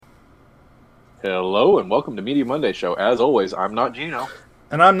Hello and welcome to Media Monday Show. As always, I'm not Gino.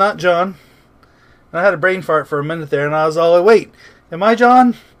 And I'm not John. And I had a brain fart for a minute there, and I was all like, wait, am I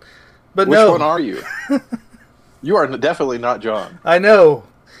John? But Which no. one are you? You are definitely not John. I know.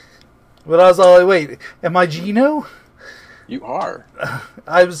 But I was all like, wait, am I Gino? You are.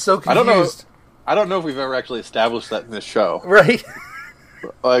 I was so confused. I don't know if we've ever actually established that in this show. Right?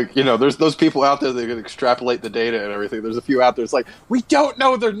 Like, you know, there's those people out there that can extrapolate the data and everything. There's a few out there. It's like, we don't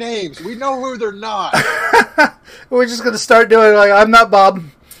know their names. We know who they're not. We're just going to start doing like, I'm not Bob.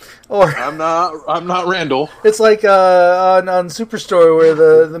 Or I'm not Randall. It's like on Superstore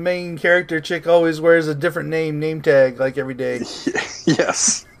where the main character chick always wears a different name tag like every day.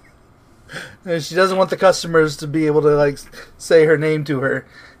 Yes. And she doesn't want the customers to be able to like say her name to her.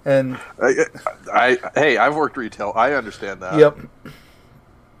 And hey, I've worked retail. I understand that. Yep.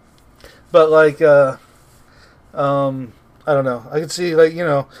 But like I don't know. I could see like, you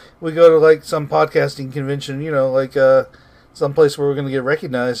know, we go to like some podcasting convention, you know, like some place where we're going to get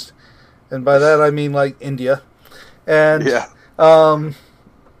recognized. And by that I mean like India. And yeah. And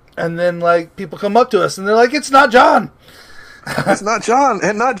then like people come up to us and they're like, "It's not John." It's not John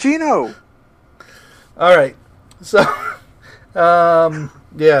and not Gino. All right. So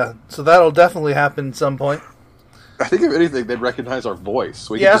yeah, so that'll definitely happen at some point. I think if anything, they'd recognize our voice.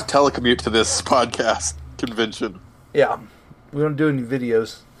 We can just telecommute to this podcast convention. Yeah, we don't do any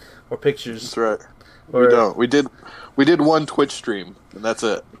videos or pictures. That's right. We don't. We did one Twitch stream, and that's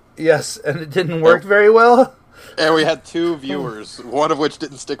it. Yes, and it didn't work very well. And we had 2 viewers, one of which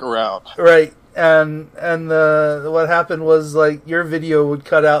didn't stick around. Right, and what happened was like your video would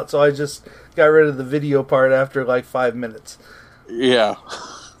cut out, so I just got rid of the video part after like 5 minutes. Yeah.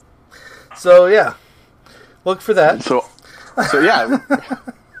 So yeah. Look for that. So yeah,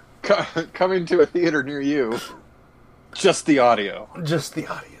 coming to a theater near you. Just the audio. Just the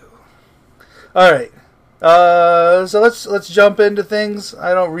audio. All right. So let's jump into things.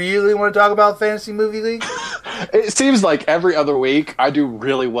 I don't really want to talk about Fantasy Movie League. It seems like every other week I do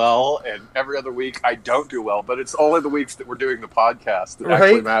really well, and every other week I don't do well. But it's only the weeks that we're doing the podcast that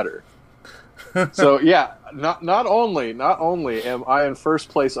actually matter. So yeah, not only am I in first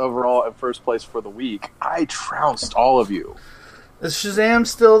place overall and first place for the week, I trounced all of you. Is Shazam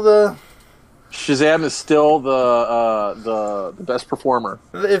still the? Shazam is still the best performer.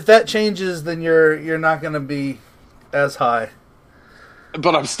 If that changes, then you're not going to be as high.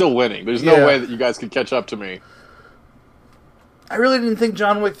 But I'm still winning. There's no way that you guys can catch up to me. I really didn't think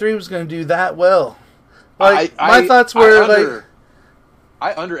John Wick 3 was going to do that well. Like my thoughts were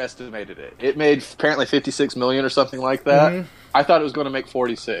I underestimated it. It made apparently 56 million or something like that. Mm-hmm. I thought it was going to make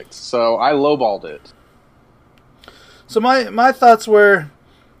 46, so I lowballed it. So my thoughts were,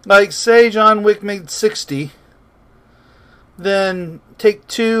 like, say John Wick made 60, then take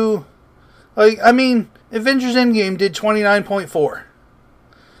 2. Like, I mean, Avengers Endgame did 29.4,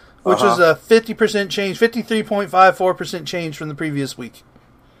 which was a 50% change, 53.54% change from the previous week.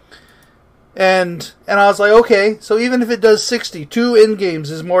 And I was like, okay, so even if it does 60, 2 Endgames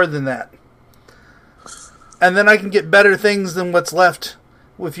is more than that. And then I can get better things than what's left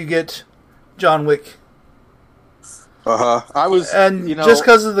if you get John Wick. I was, and just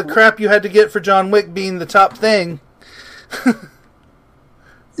because of the crap you had to get for John Wick being the top thing.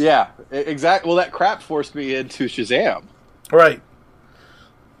 Yeah, exactly. Well, that crap forced me into Shazam. Right.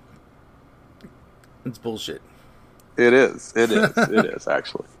 It's bullshit. It is. It is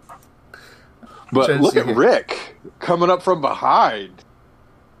actually. But look at Rick coming up from behind.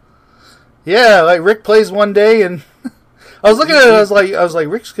 Yeah, like Rick plays one day, and I was looking at it. I was like,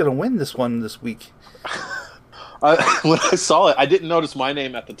 Rick's gonna win this one this week. When I saw it, I didn't notice my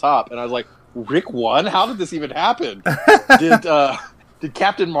name at the top, and I was like, Rick won? How did this even happen? Did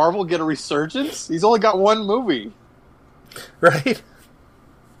Captain Marvel get a resurgence? He's only got one movie, right?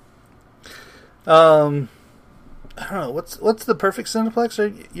 I don't know. What's the perfect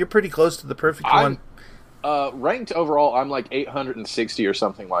Cineplex? You're pretty close to the perfect one. Ranked overall, I'm like 860 or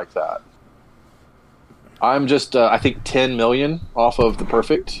something like that. I'm just, I think, 10 million off of the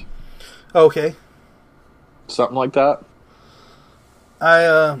perfect. Okay. Something like that.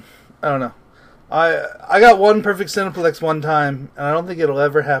 I don't know. I got one perfect Cineplex one time, and I don't think it'll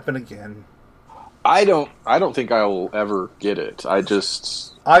ever happen again. I don't think I will ever get it. I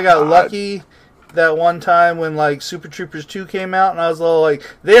got lucky that one time when like Super Troopers 2 came out, and I was all like,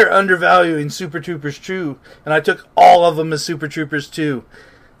 they're undervaluing Super Troopers 2, and I took all of them as Super Troopers 2,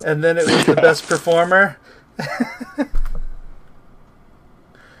 and then it was the best performer.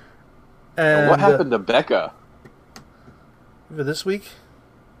 And what happened to Becca for this week?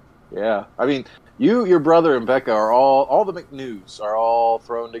 Yeah, I mean, your brother, and Becca are all the McNews are all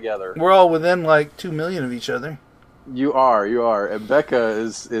thrown together. We're all within like 2 million of each other. You are, and Becca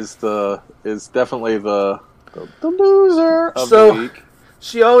is definitely the loser of the week.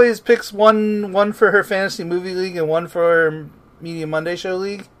 She always picks one for her fantasy movie league and one for her Media Monday show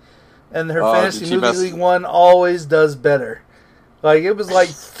league, and her fantasy movie league one always does better. Like it was like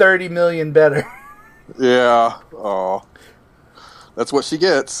 30 million better. Yeah. Oh, that's what she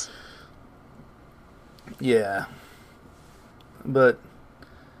gets. Yeah, but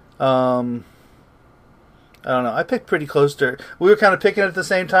I don't know. I picked pretty close to her. We were kind of picking at the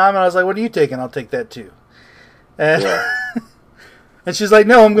same time, and I was like, "What are you taking? I'll take that too." And, and she's like,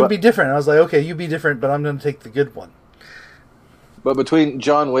 "No, I'm going to be different." I was like, "Okay, you be different, but I'm going to take the good one." But between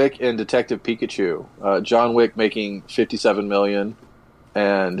John Wick and Detective Pikachu, John Wick making $57 million,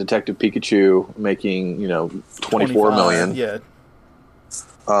 and Detective Pikachu making $24 million. Yeah.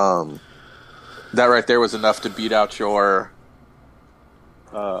 That right there was enough to beat out your.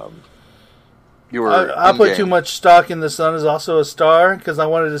 I put too much stock in The Sun Is Also a Star because I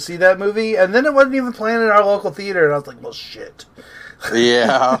wanted to see that movie, and then it wasn't even playing in our local theater, and I was like, "Well, shit."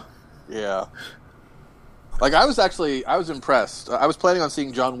 Yeah. Like I was impressed. I was planning on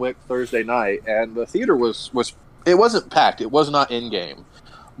seeing John Wick Thursday night, and the theater was it wasn't packed. It was not in game,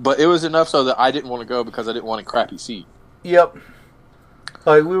 but it was enough so that I didn't want to go because I didn't want a crappy seat. Yep.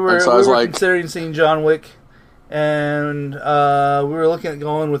 Like we were considering seeing John Wick, and we were looking at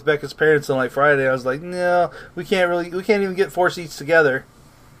going with Becca's parents on like Friday. I was like, no, we can't even get 4 seats together.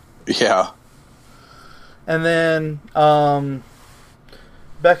 Yeah. And then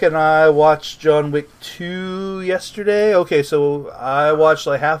Becca and I watched John Wick 2 yesterday. Okay, so I watched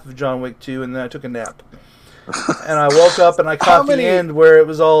like half of John Wick 2, and then I took a nap. And I woke up and I caught the end where it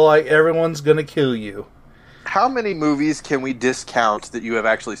was all like, everyone's gonna kill you. How many movies can we discount that you have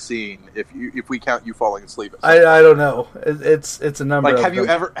actually seen if we count you falling asleep? I don't know. It's a number. Like,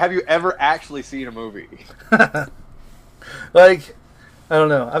 have you ever actually seen a movie? Like, I don't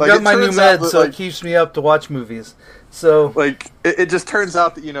know. I've got my new meds, so it keeps me up to watch movies. So, like, it just turns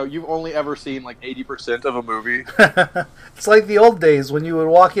out that you've only ever seen like 80% of a movie. It's like the old days when you would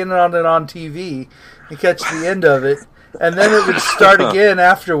walk in on it on TV and catch the end of it, and then it would start again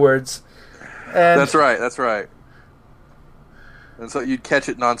afterwards. And That's right. And so you'd catch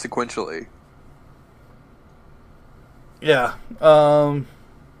it non-sequentially. Yeah.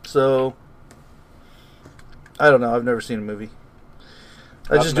 So, I don't know. I've never seen a movie.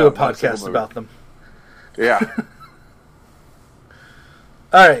 I just do a podcast about them. Yeah.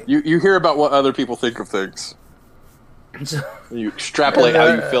 All right. You hear about what other people think of things. You extrapolate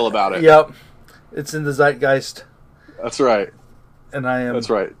how you feel about it. Yep. It's in the zeitgeist. That's right. And I am. That's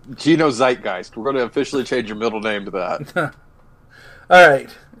right. Gino Zeitgeist. We're going to officially change your middle name to that. All right.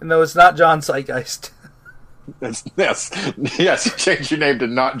 No, it's not John Zeitgeist. Yes. Change your name to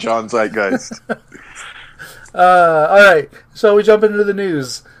not John Zeitgeist. All right. So we jump into the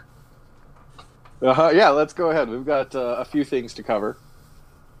news. Yeah, let's go ahead. We've got a few things to cover.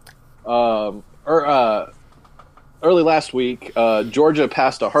 Early last week, Georgia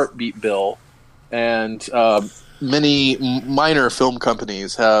passed a heartbeat bill, and many minor film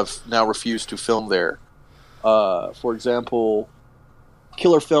companies have now refused to film there. For example,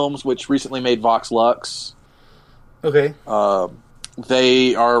 Killer Films, which recently made Vox Lux. Okay.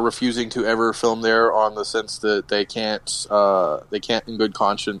 They are refusing to ever film there on the sense that they can't in good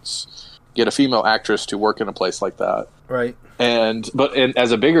conscience get a female actress to work in a place like that. Right. But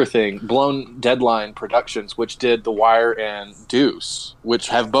as a bigger thing, Blown Deadline Productions, which did The Wire and Deuce, which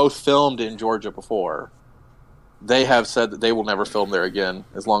have both filmed in Georgia before, they have said that they will never film there again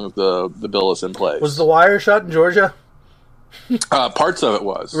as long as the bill is in place. Was The Wire shot in Georgia? Parts of it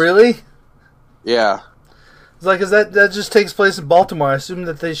was. Really? Yeah. It's like, that just takes place in Baltimore. I assume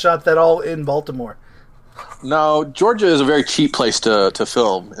that they shot that all in Baltimore. No, Georgia is a very cheap place to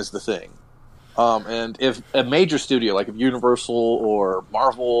film, is the thing. And if a major studio, like if Universal or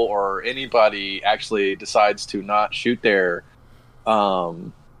Marvel or anybody actually decides to not shoot there,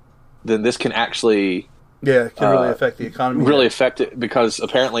 then this can actually... Yeah, it can really affect the economy. Really affect it, because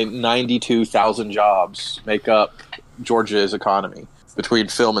apparently 92,000 jobs make up Georgia's economy between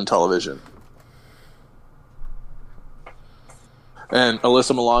film and television. And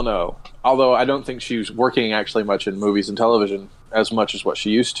Alyssa Milano, although I don't think she's working actually much in movies and television as much as what she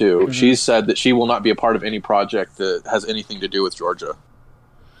used to, she's said that she will not be a part of any project that has anything to do with Georgia.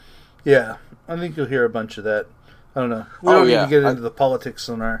 Yeah, I think you'll hear a bunch of that. I don't know. We don't need to get into the politics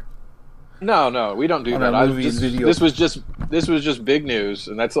on our... No, we don't do that. This was just big news,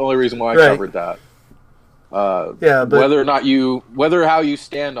 and that's the only reason why I covered that. But whether how you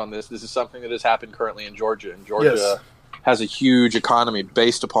stand on this is something that has happened currently in Georgia, and Georgia has a huge economy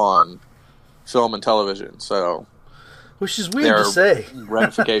based upon film and television. So, which is weird to say.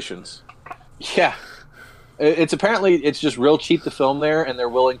 Ramifications. Yeah, it's just real cheap to film there, and they're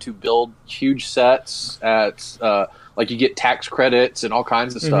willing to build huge sets at you get tax credits and all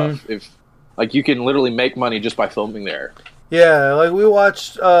kinds of stuff. If you can literally make money just by filming there. Yeah, like we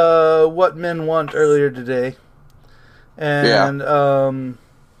watched What Men Want earlier today. And that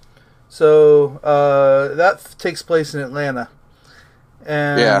takes place in Atlanta.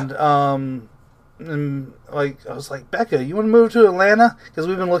 And I was like, Becca, you want to move to Atlanta? Because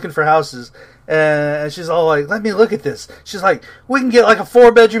we've been looking for houses. And she's all like, let me look at this. She's like, we can get like a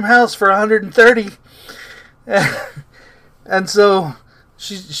 4-bedroom house for $130. And so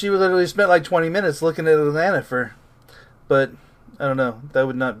she literally spent like 20 minutes looking at Atlanta but I don't know. That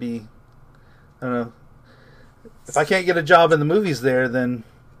would not be. I don't know. If I can't get a job in the movies there, then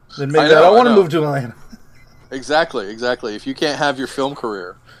maybe I don't want to move to Atlanta. Exactly. If you can't have your film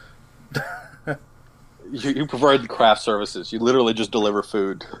career, you provide craft services. You literally just deliver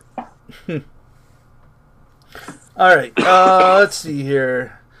food. All right. Let's see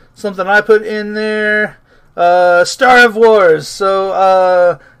here. Something I put in there. Star of Wars.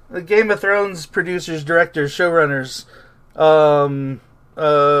 So the Game of Thrones producers, directors, showrunners.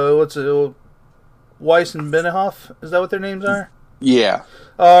 What's it? Weiss and Benioff? Is that what their names are? Yeah.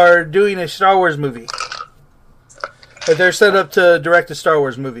 Are doing a Star Wars movie. They're set up to direct a Star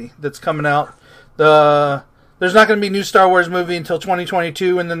Wars movie that's coming out. There's not going to be a new Star Wars movie until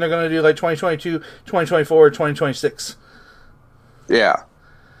 2022, and then they're going to do like 2022, 2024, 2026. Yeah.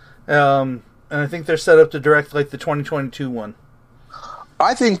 And I think they're set up to direct like the 2022 one.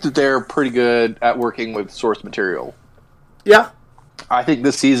 I think that they're pretty good at working with source material. Yeah. I think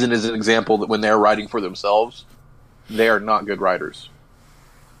this season is an example that when they're writing for themselves, they are not good writers.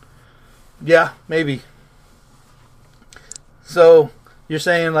 Yeah, maybe. So, you're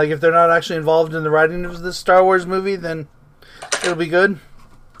saying like if they're not actually involved in the writing of this Star Wars movie, then it'll be good?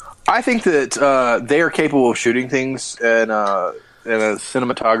 I think that they are capable of shooting things in a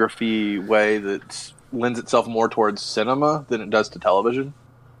cinematography way that lends itself more towards cinema than it does to television.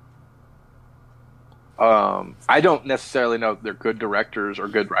 I don't necessarily know if they're good directors or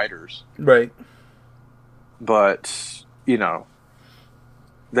good writers. Right. But,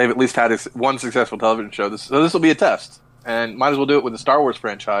 they've at least had one successful television show. So this will be a test. And might as well do it with the Star Wars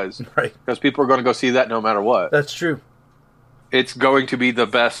franchise. Right. Because people are going to go see that no matter what. That's true. It's going to be the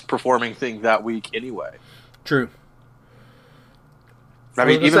best performing thing that week anyway. True. I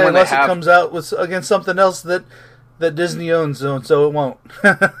mean, even when unless it comes out against something else that Disney owns, so it won't.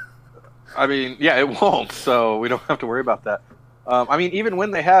 I mean, yeah, it won't, so we don't have to worry about that. I mean, even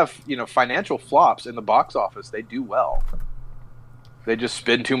when they have, financial flops in the box office, they do well. They just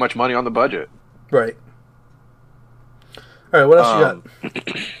spend too much money on the budget. Right. All right, what else you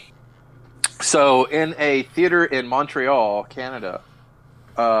got? So, in a theater in Montreal, Canada,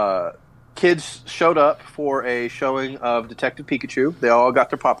 kids showed up for a showing of Detective Pikachu. They all got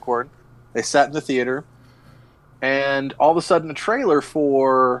their popcorn. They sat in the theater, and all of a sudden, a trailer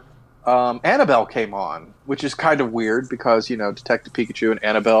for Annabelle came on, which is kind of weird because, Detective Pikachu and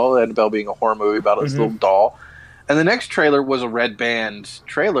Annabelle being a horror movie about this little doll. And the next trailer was a Red Band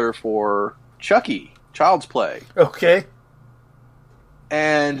trailer for Chucky, Child's Play. Okay.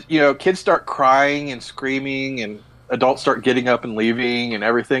 And, kids start crying and screaming, and adults start getting up and leaving and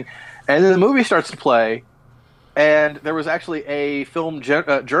everything. And then the movie starts to play, and there was actually a film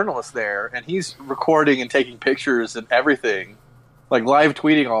journalist there, and he's recording and taking pictures and everything. Like live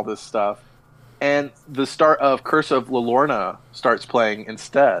tweeting all this stuff, and the start of Curse of La Llorona starts playing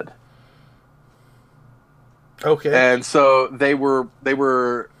instead. Okay. And so they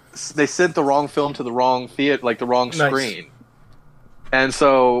sent the wrong film to the wrong theater, like the wrong screen. Nice. And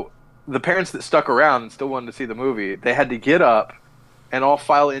so the parents that stuck around and still wanted to see the movie, they had to get up and all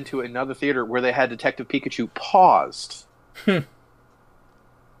file into another theater where they had Detective Pikachu paused.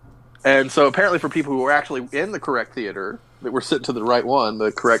 And so apparently for people who were actually in the correct theater, that were sitting to the right one,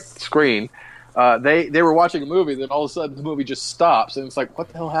 the correct screen, they were watching a movie, then all of a sudden the movie just stops, and it's like, what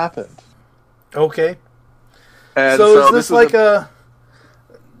the hell happened? Okay. And so is this like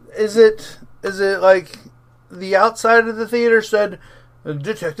is it like the outside of the theater said,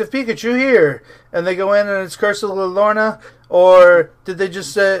 Detective Pikachu here, and they go in and it's Curse of La Llorona, or did they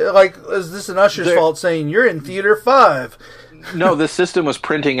just say, like, is this an usher's fault saying, you're in Theater 5? No, the system was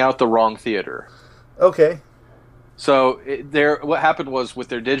printing out the wrong theater. Okay. So what happened was with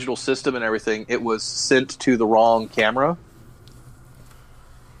their digital system and everything, it was sent to the wrong camera.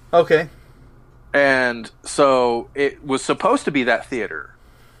 Okay. And so it was supposed to be that theater,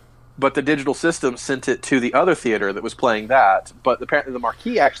 but the digital system sent it to the other theater that was playing that. But apparently the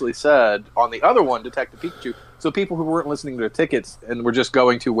marquee actually said on the other one, Detective Pikachu. So people who weren't listening to their tickets and were just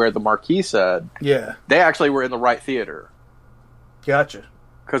going to where the marquee said, yeah, they actually were in the right theater. Gotcha.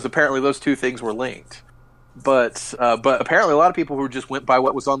 Because apparently those two things were linked. But apparently a lot of people who just went by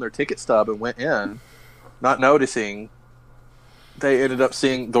what was on their ticket stub and went in, not noticing, they ended up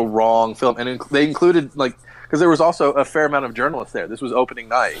seeing the wrong film. And they included, like, because there was also a fair amount of journalists there. This was opening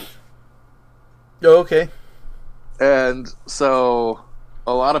night. Oh, okay. And so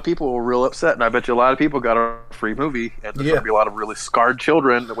a lot of people were real upset, and I bet you a lot of people got a free movie. And there's going to be a lot of really scarred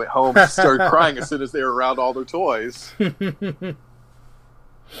children that went home and started crying as soon as they were around all their toys.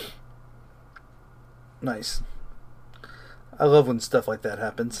 Nice. I love when stuff like that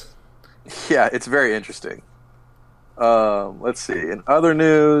happens. Yeah, it's very interesting. Let's see. In other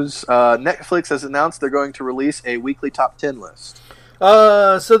news, Netflix has announced they're going to release a weekly top 10 list.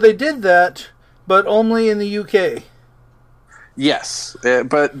 So they did that, but only in the UK. Yes,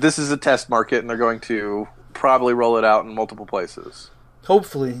 but this is a test market, and they're going to probably roll it out in multiple places.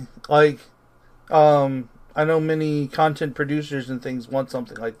 Hopefully. Like, I know many content producers and things want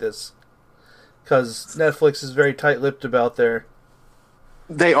something like this. Because Netflix is very tight-lipped about their...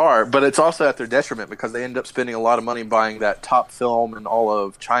 They are, but it's also at their detriment because they end up spending a lot of money buying that top film in all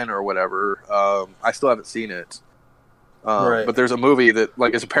of China or whatever. I still haven't seen it. Right. But there's a movie that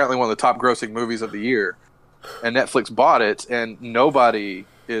is apparently one of the top grossing movies of the year. And Netflix bought it, and nobody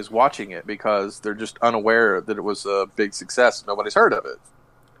is watching it because they're just unaware that it was a big success. Nobody's heard of it.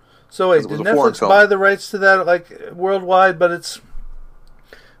 So wait, did Netflix buy the rights to that worldwide, but it's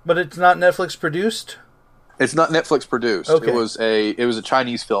not Netflix produced? It's not Netflix produced. Okay. It was a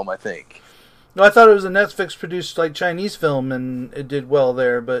Chinese film, I think. No, I thought it was a Netflix produced Chinese film, and it did well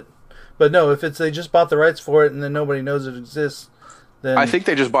there. But no, if they just bought the rights for it and then nobody knows it exists, then I think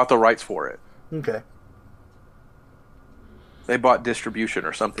they just bought the rights for it. Okay. They bought distribution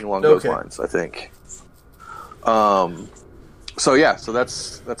or something along those lines, I think. So that's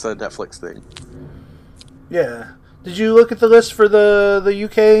a Netflix thing. Yeah. Did you look at the list for the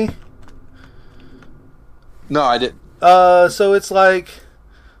UK? No, I didn't. So it's like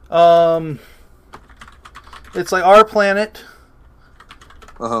Our Planet.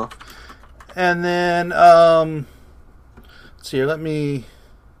 Uh-huh. And then let's see here, let me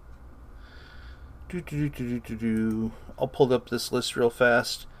I'll pull up this list real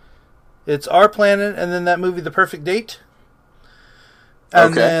fast. It's Our Planet, and then that movie The Perfect Date.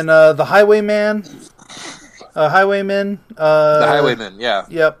 And then The Highwayman. Highwaymen. The Highwaymen, yeah.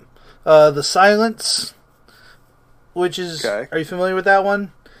 Yep. The Silence, which is... Okay. Are you familiar with that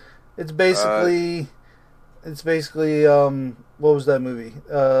one? It's basically... what was that movie?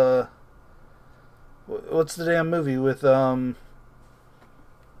 What's the damn movie with... that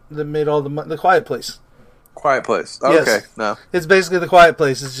made all the Quiet Place. Quiet Place. Oh, yes. Okay, no. It's basically The Quiet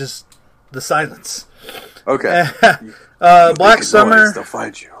Place. It's just The Silence. Okay. Black Summer they'll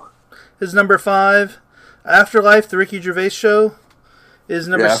find you. is number 5. Afterlife, The Ricky Gervais Show, is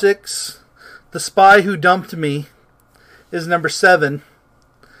number 6. The Spy Who Dumped Me is number 7.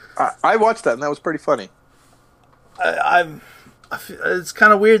 I watched that, and that was pretty funny. It's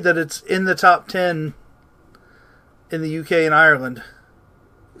kind of weird that it's in the top 10 in the UK and Ireland.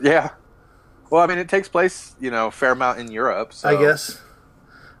 Yeah. Well, I mean, it takes place, a fair amount in Europe. So. I guess.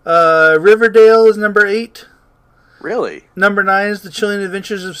 Riverdale is number 8. Really? Number 9 is The Chilling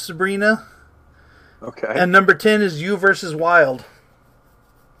Adventures of Sabrina. Okay. And number 10 is You vs. Wild.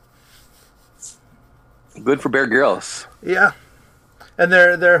 Good for Bear Grylls. Yeah. And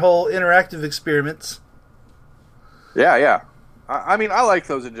their whole interactive experiments. Yeah. I mean, I like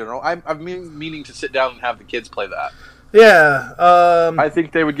those in general. I've been meaning to sit down and have the kids play that. Yeah. I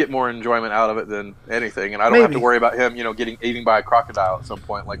think they would get more enjoyment out of it than anything, and I don't have to worry about him, getting eaten by a crocodile at some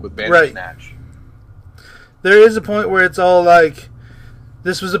point, like with Bandersnatch. There is a point where it's all like,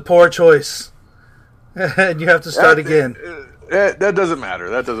 this was a poor choice, and you have to start again. That doesn't matter.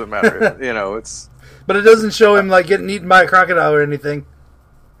 It's... But it doesn't show him, getting eaten by a crocodile or anything.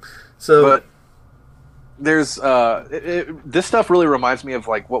 So... But there's... this stuff really reminds me of,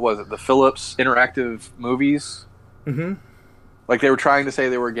 what was it? The Philips interactive movies? Mm-hmm. They were trying to say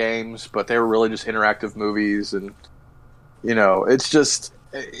they were games, but they were really just interactive movies, and it's just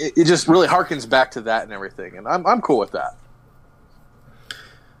it just really harkens back to that and everything, and I'm cool with that.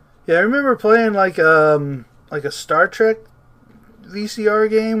 Yeah, I remember playing a Star Trek VCR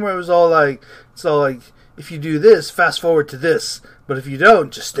game where it was all like if you do this, fast forward to this, but if you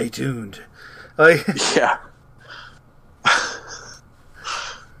don't, just stay tuned. Yeah.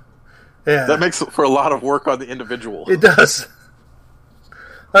 Yeah. That makes for a lot of work on the individual. It does.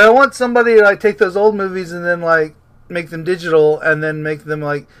 I want somebody to like take those old movies and then like make them digital and then make them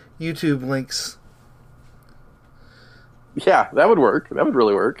like YouTube links. Yeah, that would work. That would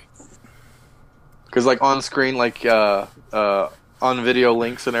really work. Because like on screen, like on video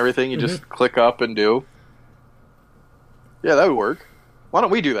links and everything, you just click up and do. Yeah, that would work. Why don't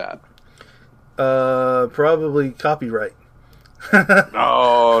we do that? Probably copyright.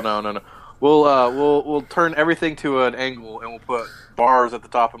 No. We'll turn everything to an angle and we'll put bars at the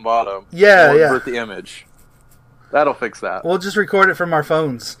top and bottom. Yeah, we'll invert the image. That'll fix that. We'll just record it from our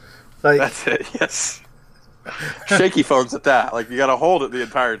phones. Like, that's it. Yes. Shaky phones at that. Like you got to hold it the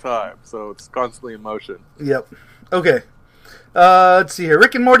entire time, so it's constantly in motion. Yep. Okay. Let's see here.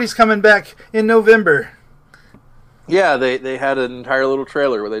 Rick and Morty's coming back in November. Yeah, they had an entire little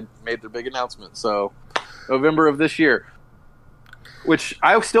trailer where they made their big announcement. So November of this year. Which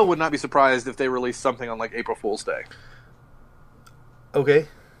I still would not be surprised if they released something on like April Fool's Day. Okay.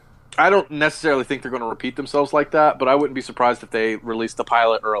 I don't necessarily think they're going to repeat themselves like that, but I wouldn't be surprised if they released the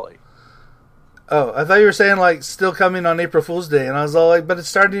pilot early. Oh, I thought you were saying like still coming on April Fool's Day, and I was all like, but it's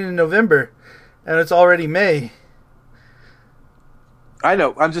starting in November, and it's already May. I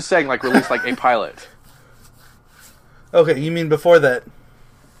know. I'm just saying like release like a pilot. Okay, you mean before that?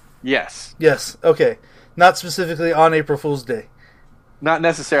 Yes. Yes. Okay. Not specifically on April Fool's Day. Not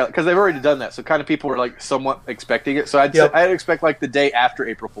necessarily, because they've already done that, so kind of people were like somewhat expecting it. So I'd expect like the day after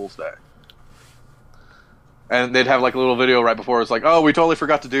April Fool's Day, and they'd have like a little video right before. It's like, oh, we totally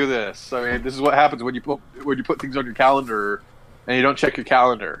forgot to do this. I mean, this is what happens when you put things on your calendar and you don't check your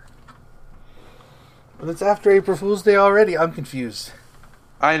calendar. But it's after April Fool's Day already. I'm confused.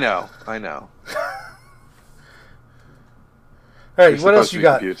 I know. All right, what else you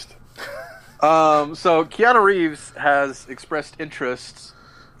got? Confused. So Keanu Reeves has expressed interest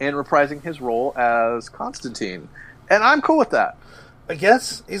in reprising his role as Constantine, and I'm cool with that. I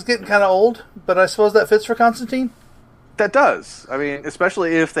guess he's getting kind of old, but I suppose that fits for Constantine. That does. I mean,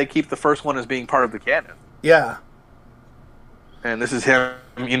 especially if they keep the first one as being part of the canon. Yeah. And this is him,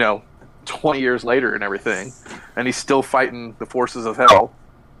 20 years later and everything, and he's still fighting the forces of hell.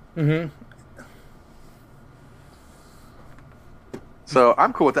 Mm-hmm. So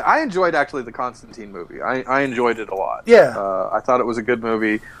I'm cool with that. I enjoyed actually the Constantine movie. I enjoyed it a lot. Yeah. I thought it was a good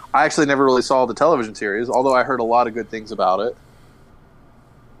movie. I actually never really saw the television series, although I heard a lot of good things about it.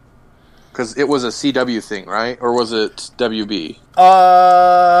 Because it was a CW thing, right? Or was it WB?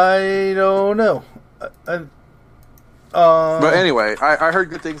 I don't know. But anyway, I heard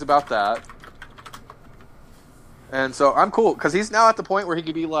good things about that. And so I'm cool, because he's now at the point where he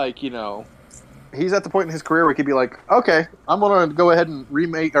could be like, he's at the point in his career where he could be like, okay, I'm going to go ahead and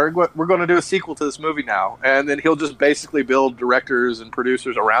remake, or we're going to do a sequel to this movie now. And then he'll just basically build directors and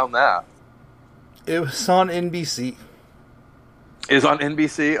producers around that. It was on NBC. Is on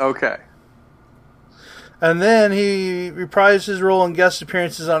NBC? Okay. And then he reprised his role in guest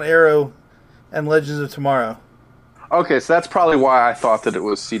appearances on Arrow and Legends of Tomorrow. Okay, so that's probably why I thought that it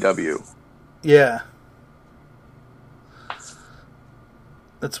was CW. Yeah.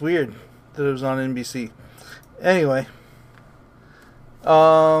 That's weird that it was on NBC. Anyway.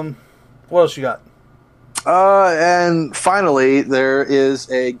 What else you got? And finally, there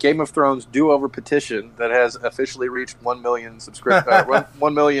is a Game of Thrones do-over petition that has officially reached 1 million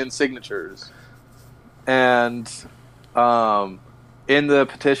 1 million signatures. And in the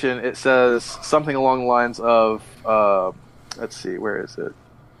petition, it says something along the lines of, let's see, where is it?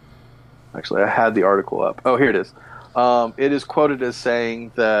 Actually, I had the article up. Oh, here it is. It is quoted as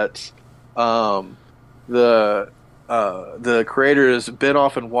saying that the creators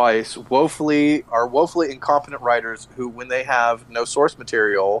Benioff and Weiss are woefully incompetent writers who, when they have no source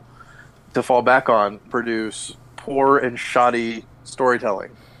material to fall back on, produce poor and shoddy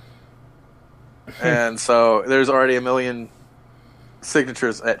storytelling. And so there's already 1 million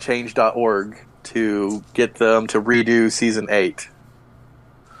signatures at change.org to get them to redo season 8.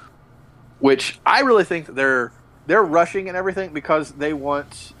 Which I really think that they're rushing and everything because they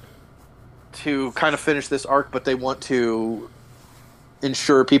want to kind of finish this arc, but they want to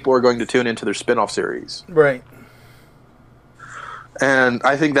ensure people are going to tune into their spin-off series. Right. And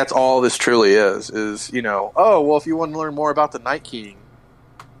I think that's all this truly is, oh, well, if you want to learn more about the Night King,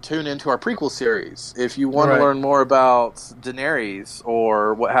 tune into our prequel series. If you want to learn more about Daenerys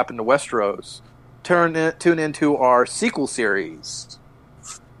or what happened to Westeros, tune into our sequel series,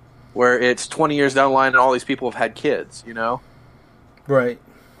 where it's 20 years down the line and all these people have had kids, Right.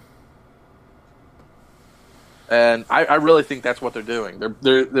 And I really think that's what they're doing.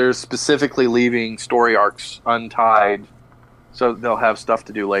 They're specifically leaving story arcs untied so they'll have stuff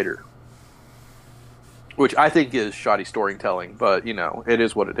to do later. which I think is shoddy storytelling, but, it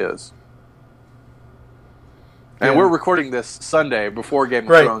is what it is. And we're recording this Sunday before Game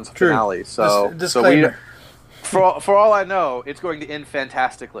of Thrones finale, so for all I know, it's going to end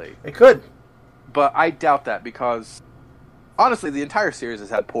fantastically. It could. But I doubt that because, honestly, the entire series has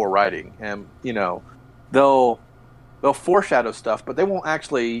had poor writing. And, they'll foreshadow stuff, but they won't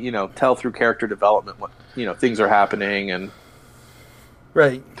actually, tell through character development what, things are happening and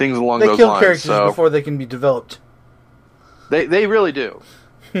things along those lines. They kill characters before they can be developed. They really do.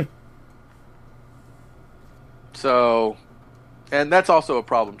 So, and that's also a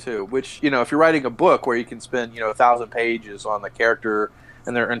problem too, which, if you're writing a book where you can spend, 1,000 pages on the character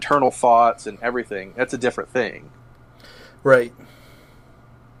and their internal thoughts and everything, that's a different thing. Right.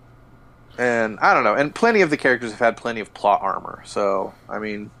 And I don't know. And plenty of the characters have had plenty of plot armor. So, I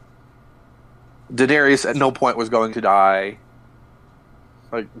mean, Daenerys at no point was going to die.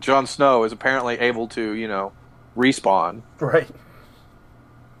 Like, Jon Snow is apparently able to, respawn. Right.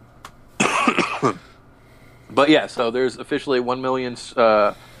 But yeah, so there's officially 1 million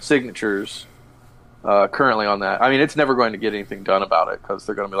signatures currently on that. I mean, it's never going to get anything done about it because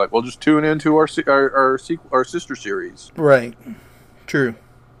they're going to be like, well, just tune into our sister series. Right. True.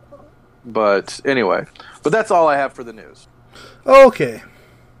 But anyway, that's all I have for the news. Okay.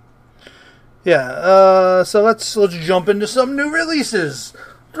 Yeah. So let's jump into some new releases.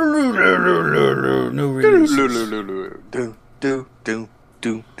 New releases.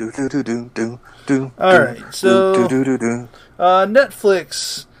 Alright, so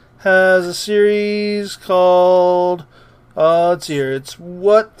Netflix has a series called let's see here, it's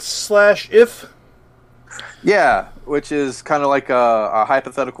What/If? Yeah, which is kind of like a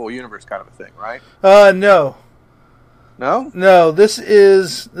hypothetical universe kind of a thing, right? No. No? No, this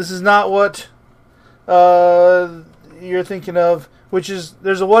is not what you're thinking of, which is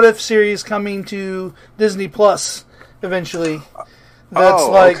there's a What If series coming to Disney Plus eventually. That's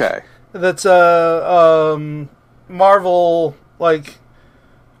okay. That's Marvel, like,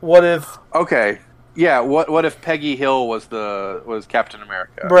 what if? Okay, yeah. What if Peggy Hill was Captain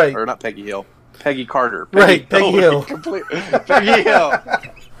America? Right, or not Peggy Hill, Peggy Carter. Peggy Hill. Peggy Hill.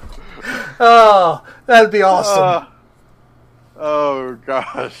 Oh, that'd be awesome. Oh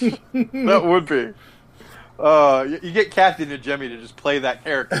gosh, that would be. You get Kathy and Jimmy to just play that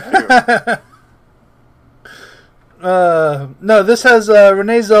character too. No, this has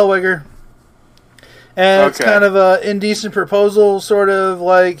Renee Zellweger, and it's kind of a indecent proposal, sort of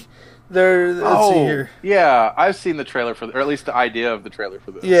like let's see here. Yeah, I've seen the trailer or at least the idea of the trailer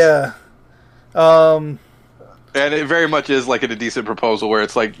for this. Yeah. And it very much is like an indecent proposal where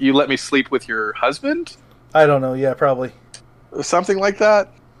it's like, you let me sleep with your husband? I don't know, yeah, probably. Something like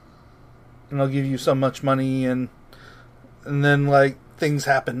that. And I'll give you so much money, and then, like, things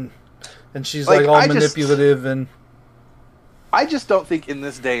happen. And she's, like all manipulative and... I just don't think in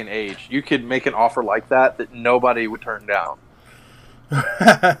this day and age you could make an offer like that nobody would turn down.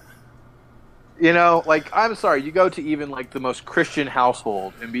 Like, I'm sorry, you go to even, like, the most Christian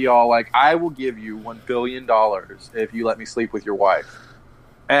household and be all like, I will give you $1 billion if you let me sleep with your wife.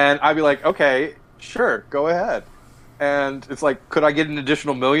 And I'd be like, okay, sure, go ahead. And it's like, could I get an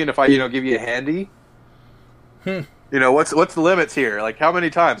additional $1 million if I, give you a handy? What's the limits here? Like, how many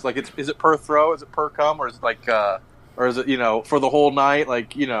times? Like, is it per throw? Is it per cum? Or is it like, or is it, for the whole night?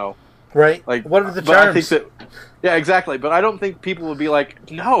 Like, Right. Like, what are the terms? I think yeah, exactly. But I don't think people would be like,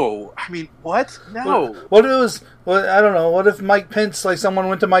 no. I mean, what? No. What if it was? Well, I don't know. What if Mike Pence, like someone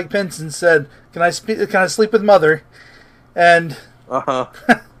went to Mike Pence and said, "Can I sleep with Mother?" And I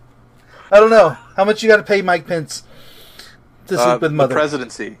don't know how much you got to pay Mike Pence to sleep with Mother. The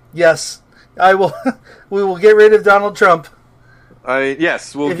presidency. Yes, I will. We will get rid of Donald Trump.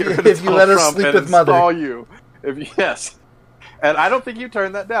 Yes, we'll get rid of Donald Trump. If you let us sleep with Mother. Install you. Yes. And I don't think you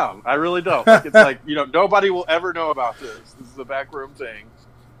turn that down. I really don't. Like, it's like, nobody will ever know about this. This is a backroom thing.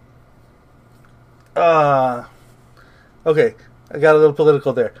 Okay. I got a little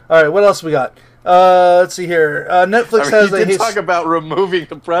political there. All right, what else we got? Let's see here. Netflix has you did talk about removing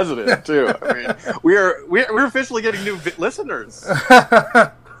the president, too. I mean, we're officially getting new listeners.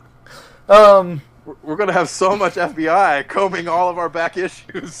 We're going to have so much FBI combing all of our back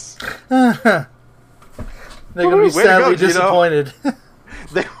issues. They're going to be sadly disappointed.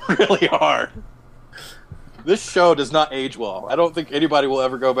 They really are. This show does not age well. I don't think anybody will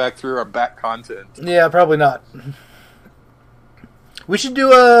ever go back through our back content. Yeah, probably not. We should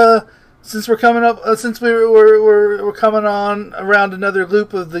do since we're coming up, since we're coming on around another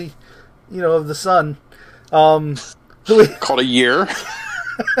loop of the, of the sun. Called a year.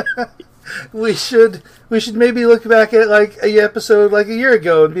 we should maybe look back at like a episode like a year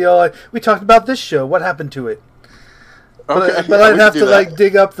ago and be all like, we talked about this show. What happened to it? Okay, but I'd have to like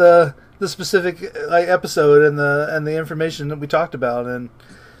dig up the specific like episode and the information that we talked about and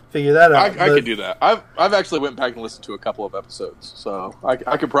figure that out. I could do that. I've actually went back and listened to a couple of episodes, so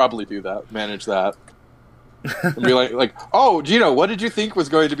I could probably do that, manage that, and be like, oh, Gino, what did you think was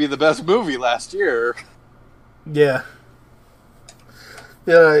going to be the best movie last year? Yeah.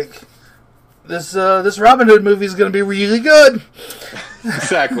 Yeah, like this Robin Hood movie is going to be really good.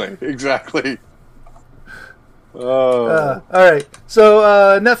 Exactly. Oh. All right. So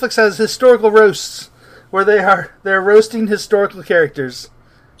Netflix has historical roasts where they're roasting historical characters.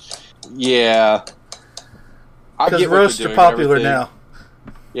 Yeah. Because roasts are popular now.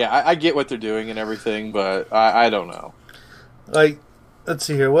 Yeah, I get what they're doing and everything, but I don't know. Like, let's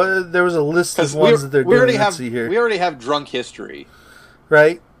see here. There was a list of ones that they're doing. Let's see here. We already have Drunk History.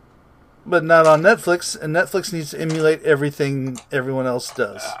 Right? But not on Netflix, and Netflix needs to emulate everything everyone else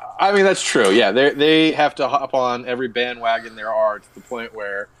does. I mean, that's true. Yeah, they have to hop on every bandwagon there are to the point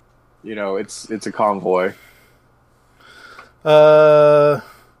where, it's a convoy. Let's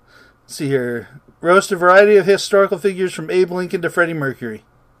see here. Roast a variety of historical figures from Abe Lincoln to Freddie Mercury.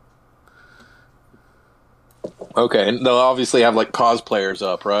 Okay, and they'll obviously have like cosplayers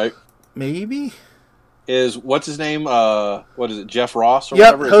up, right? Maybe. What's his name? What is it? Jeff Ross or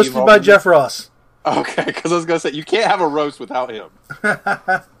yep, whatever? Hosted by Jeff Ross. Okay, because I was gonna say you can't have a roast without him.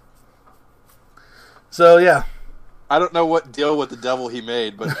 So yeah, I don't know what deal with the devil he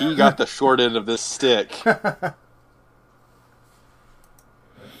made, but he got the short end of this stick.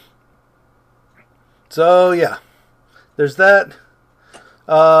 So yeah, there's that.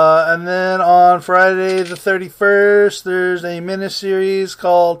 And then on Friday the 31st, there's a miniseries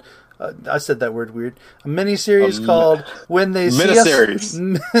called. I said that word weird. A miniseries called "When They See Us."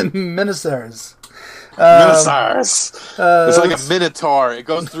 Miniseries. It's like a minotaur. It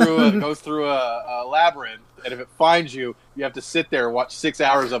goes through a labyrinth, and if it finds you, you have to sit there and watch 6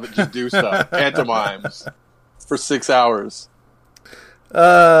 hours of it just do stuff, pantomimes, for 6 hours.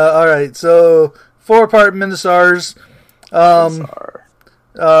 All right, so 4-part Minosaurs.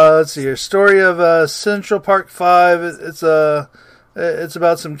 Let's see here. Story of Central Park 5. It's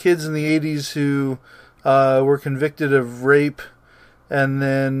about some kids in the 80s who were convicted of rape, and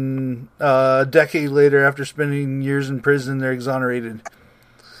then a decade later, after spending years in prison, they're exonerated.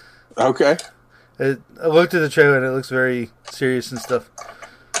 Okay. I looked at the trailer, and it looks very serious and stuff.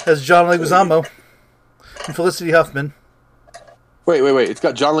 It has John Leguizamo and Felicity Huffman. Wait. It's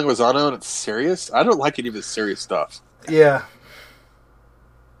got John Leguizamo, and it's serious? I don't like any of this serious stuff. Yeah.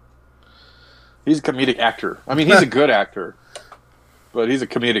 He's a comedic actor. I mean, he's a good actor. But he's a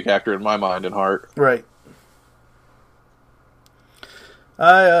comedic actor in my mind and heart. Right.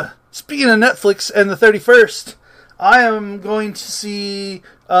 Speaking of Netflix and the 31st, I am going to see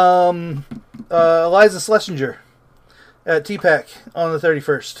Eliza Schlesinger at TPAC on the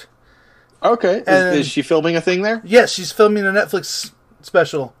 31st. Okay. Is she filming a thing there? Yes, she's filming a Netflix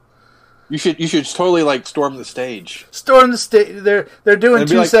special. You should totally like storm the stage. Storm the stage. They're doing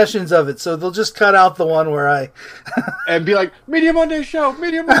 2 sessions of it, so they'll just cut out the one where I and be like, Media Monday show.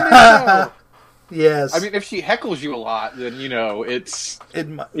 Yes. I mean, if she heckles you a lot, then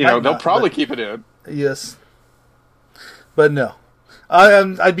they'll probably keep it in. Yes. But no,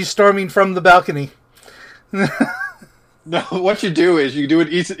 I'd be storming from the balcony. No, what you do is you do a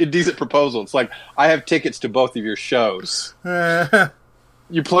decent proposal. It's like, I have tickets to both of your shows.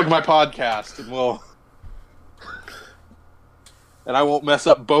 You plug my podcast, and I won't mess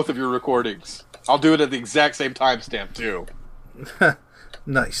up both of your recordings. I'll do it at the exact same timestamp too.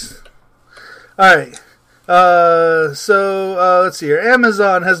 Nice. All right. So let's see here.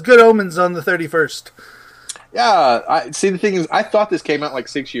 Amazon has Good Omens on the 31st. Yeah. The thing is, I thought this came out like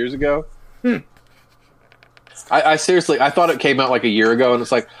 6 years ago. I seriously, I thought it came out like a year ago, and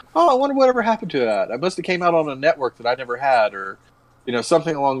it's like, oh, I wonder whatever happened to that. It must have came out on a network that I never had, or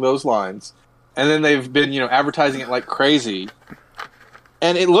something along those lines. And then they've been, advertising it like crazy.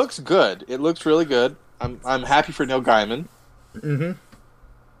 And it looks good. It looks really good. I'm happy for Neil Gaiman. Mm-hmm.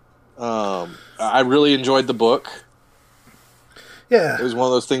 I really enjoyed the book. Yeah. It was one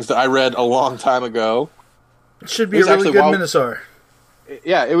of those things that I read a long time ago. It should be a really good Minosaur.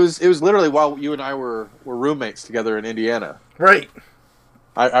 Yeah, it was literally while you and I were roommates together in Indiana. Right.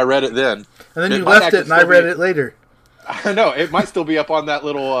 I read it then. And then you left it, and I read it later. I know. It might still be up on that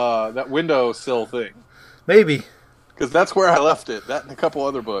little that windowsill thing. Maybe. Because that's where I left it. That and a couple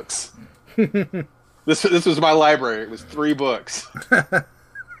other books. This was my library. It was 3 books.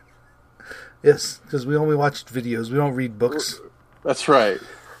 Yes, because we only watched videos. We don't read books. That's right.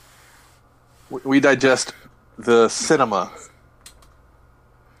 We digest the cinema.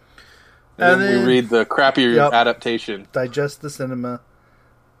 And then we read the crappy adaptation. Digest the cinema.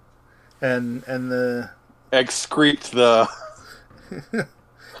 And the... Excrete the...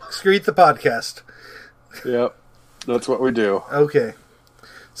 Excrete the podcast. Yep. That's what we do. Okay.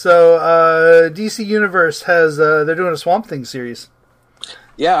 So, DC Universe has... they're doing a Swamp Thing series.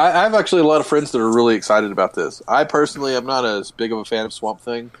 Yeah, I have actually a lot of friends that are really excited about this. I personally am not as big of a fan of Swamp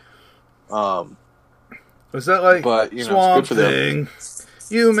Thing. Was that like but, Swamp it's good for Thing? them.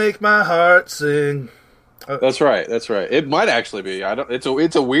 You make my heart sing. That's right. It might actually be.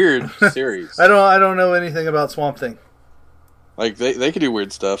 It's a weird series. I don't know anything about Swamp Thing. Like they could do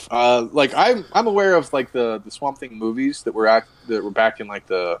weird stuff. Like I'm aware of like the Swamp Thing movies that were back in like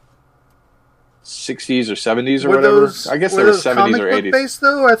the 60s or 70s or whatever. I guess they were 70s or 80s. Based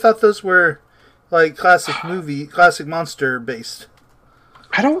though, I thought those were like classic monster based.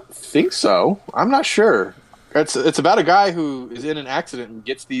 I don't think so. I'm not sure. It's about a guy who is in an accident and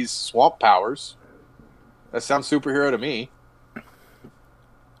gets these swamp powers. That sounds superhero to me.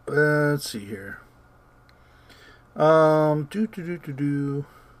 Let's see here.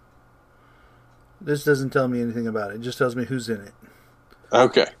 This doesn't tell me anything about it. It just tells me who's in it.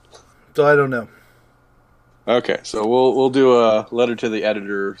 Okay. So I don't know. Okay, so we'll do a letter to the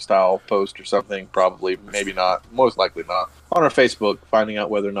editor style post or something. Probably, maybe not. Most likely not. On our Facebook, finding out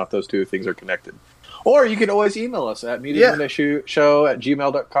whether or not those two things are connected. Or you can always email us at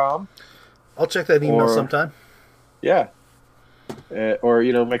mediamondayshow@gmail.com. I'll check that email sometime. Yeah. Or,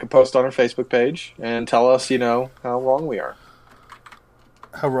 make a post on our Facebook page and tell us, how wrong we are.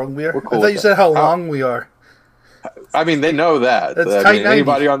 How wrong we are? We're cool I thought you said how long we are. I mean, they know that. That's tight 90.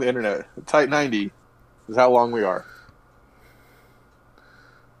 Anybody on the internet. Tight 90 is how long we are.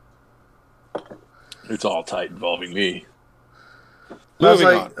 It's all tight involving me.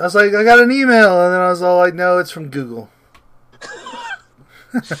 I was like, I got an email, and then I was all like, no, it's from Google.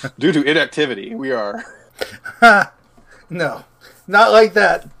 Due to inactivity, we are. No, not like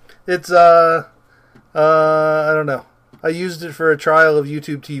that. It's I don't know. I used it for a trial of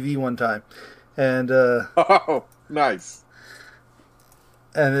YouTube TV one time, and oh, nice.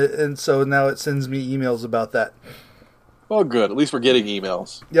 And so now it sends me emails about that. Well, good. At least we're getting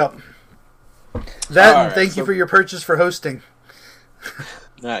emails. Yep. That and thank you for your purchase for hosting.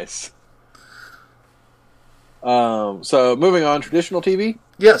 Nice. So moving on, traditional TV?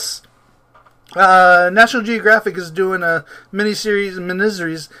 Yes. National Geographic is doing a miniseries,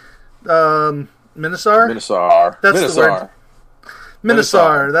 Minosaur? That's the word.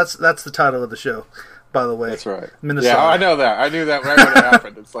 Minosaur. That's the title of the show, by the way. That's right. Minosaur. Yeah, I know that. I knew that right when it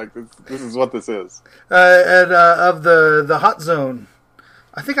happened. It's like, this is what this is. And of the Hot Zone.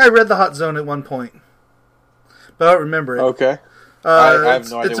 I think I read the Hot Zone at one point, but I don't remember it. Okay. I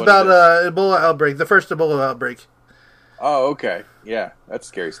have no idea. It's about an Ebola outbreak, the first Ebola outbreak. Oh, okay. Yeah, that's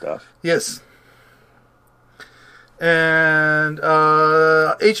scary stuff. Yes. And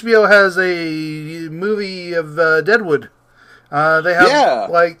HBO has a movie of Deadwood. They have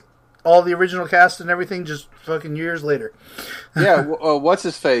like all the original cast and everything, just fucking years later. Yeah. What's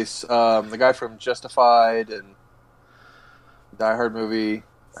his face? The guy from Justified and Die Hard movie.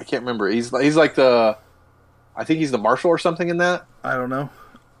 I can't remember. He's like the. I think he's the marshal or something in that. I don't know.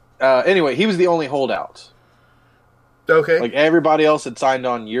 Anyway, he was the only holdout. Okay. Like everybody else had signed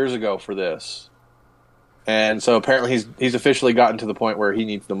on years ago for this. And so apparently he's officially gotten to the point where he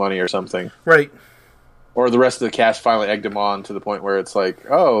needs the money or something. Right. Or the rest of the cast finally egged him on to the point where it's like,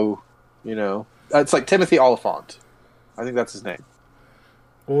 it's like Timothy Oliphant. I think that's his name.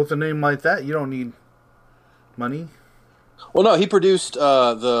 Well, with a name like that, you don't need money. Well, no, he produced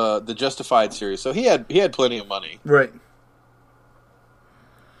the Justified series, so he had plenty of money. Right.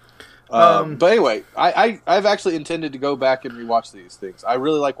 But anyway, I've actually intended to go back and rewatch these things. I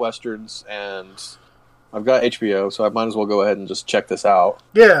really like westerns, and I've got HBO, so I might as well go ahead and just check this out.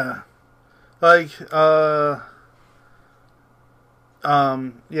 Yeah. Like, I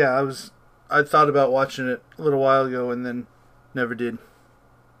thought about watching it a little while ago and then never did.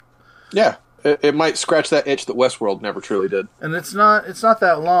 Yeah. It might scratch that itch that Westworld never truly did. And it's not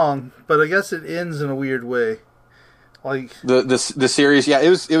that long, but I guess it ends in a weird way. Like the series, yeah, it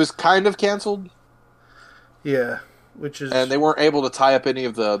was kind of canceled. Yeah, which is, and they weren't able to tie up any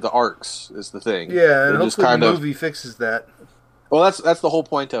of the arcs is the thing. Yeah, and hopefully the movie fixes that. Well, that's the whole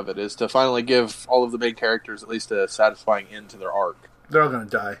point of it, is to finally give all of the main characters at least a satisfying end to their arc. They're all going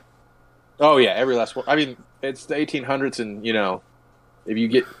to die. Oh yeah, every last one. I mean, it's the 1800s, and if you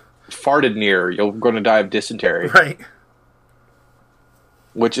get farted near, you're going to die of dysentery. Right.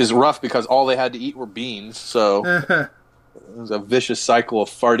 Which is rough because all they had to eat were beans, so it was a vicious cycle of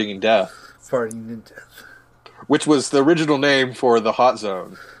farting and death. Farting in death. Which was the original name for the Hot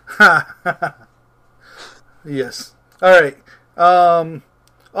Zone. Yes. All right.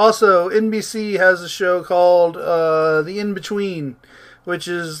 Also, NBC has a show called The In-Between, which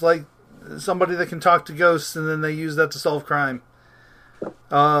is like somebody that can talk to ghosts, and then they use that to solve crime.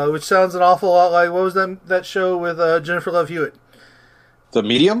 Which sounds an awful lot like, what was that show with Jennifer Love Hewitt? The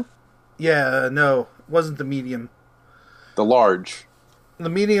Medium? Yeah, no, it wasn't The Medium. The Large. The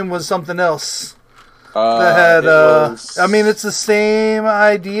Medium was something else. That had, I mean, it's the same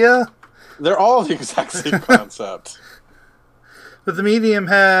idea. They're all the exact same concept. But The Medium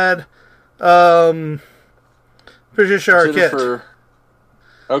had Patricia Arquette. Jennifer...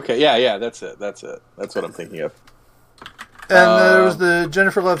 Okay, yeah, that's it. That's what I'm thinking of. And there was the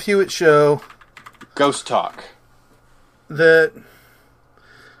Jennifer Love Hewitt show. Ghost Talk. The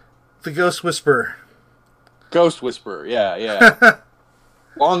Ghost Whisperer. Ghost Whisperer, yeah.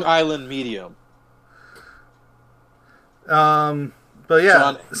 Long Island Medium. But yeah,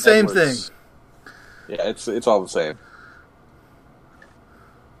 John same Edwards. thing. Yeah, it's all the same.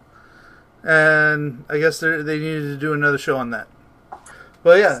 And I guess they needed to do another show on that.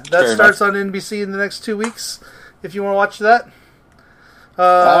 But yeah, that starts on NBC in the next 2 weeks. If you want to watch that,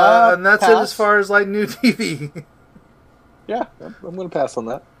 and that's it as far as like new TV. Yeah, I'm going to pass on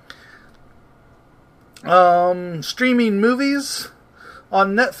that. Streaming movies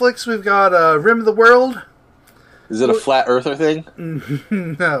on Netflix. We've got Rim of the World. Is it a flat earther thing?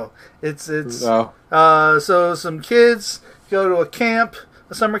 No, it's no. So some kids go to a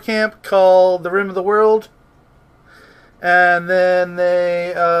summer camp called the Rim of the World, and then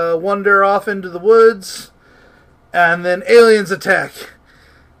they wander off into the woods. And then aliens attack.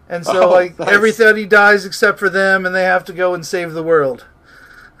 And so, nice. Everybody dies except for them, and they have to go and save the world.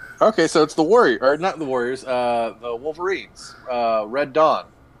 Okay, so it's the Warrior, or not the Warriors, the Wolverines, Red Dawn.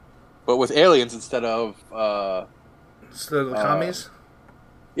 But with aliens instead of... instead of the commies?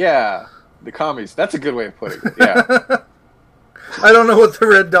 Yeah, the commies. That's a good way of putting it, yeah. I don't know what the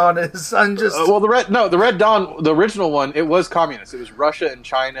Red Dawn is. I'm just... the Red Dawn, the original one, it was communist. It was Russia and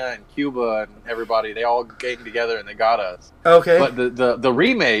China and Cuba and everybody. They all ganged together and they got us. Okay. But the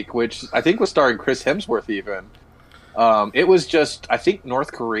remake, which I think was starring Chris Hemsworth even, it was just, I think,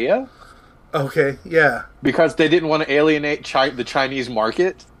 North Korea. Okay, yeah. Because they didn't want to alienate the Chinese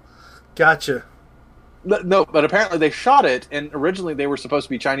market. Gotcha. No, but apparently they shot it, and originally they were supposed to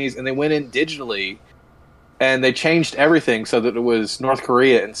be Chinese, and they went in digitally... And they changed everything so that it was North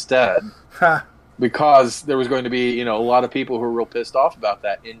Korea instead. Huh. Because there was going to be, a lot of people who were real pissed off about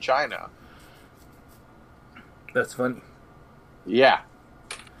that in China. That's funny. Yeah.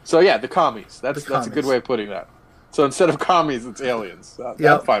 So yeah, the commies. That's a good way of putting that. So instead of commies, it's aliens.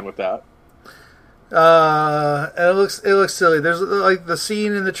 I'm fine with that. And it looks silly. There's like the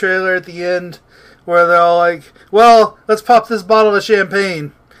scene in the trailer at the end where they're all like, "Well, let's pop this bottle of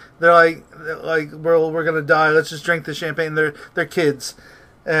champagne." They're like we're gonna die. Let's just drink the champagne. They're kids,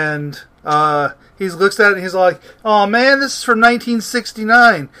 and he looks at it and he's like, "Oh man, this is from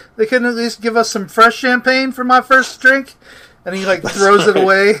 1969. They couldn't at least give us some fresh champagne for my first drink." And he throws it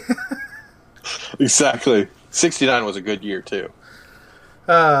away. Exactly. 69 was a good year too.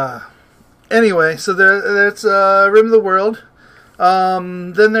 Anyway, so that's Rim of the World.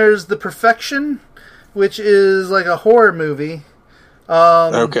 Then there's The Perfection, which is like a horror movie.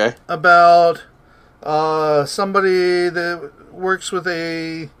 Okay. About somebody that works with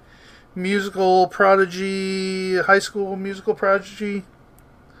a musical prodigy, high school musical prodigy.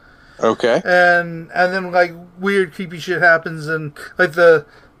 Okay. And then weird creepy shit happens, and the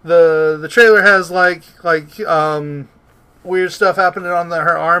trailer has weird stuff happening on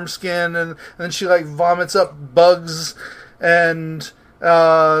her arm skin, and then she vomits up bugs, and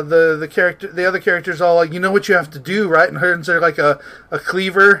the other character's all like, "You know what you have to do, right?" And her hands are like a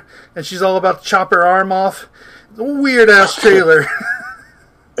cleaver, and she's all about to chop her arm off. It's a weird ass trailer.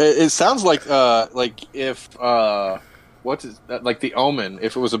 It sounds like if what's it, like The Omen,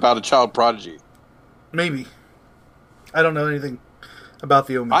 if it was about a child prodigy. Maybe. I don't know anything about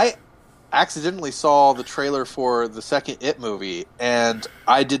The Omen. I accidentally saw the trailer for the second It movie, and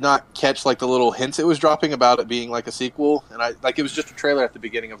I did not catch the little hints it was dropping about it being a sequel, and it was just a trailer at the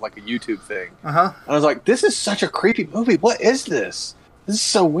beginning of a YouTube thing. Uh-huh. And I was like, this is such a creepy movie. What is this? This is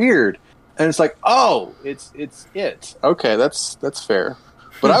so weird. And it's like, oh, it's it. Okay, that's fair.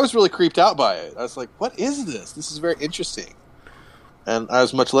 But I was really creeped out by it. I was like, what is this? This is very interesting. And I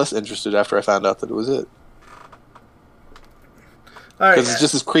was much less interested after I found out that it was it. Because it's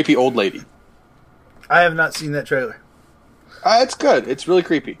just this creepy old lady. I have not seen that trailer. It's good. It's really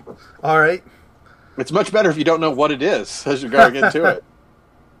creepy. All right. It's much better if you don't know what it is as you're going into it.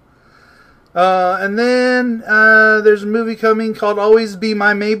 And then there's a movie coming called Always Be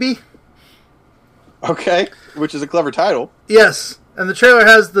My Maybe. Okay, which is a clever title. Yes, and the trailer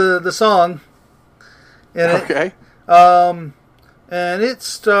has the song in it. Okay. And it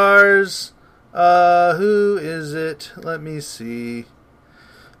stars, who is it? Let me see.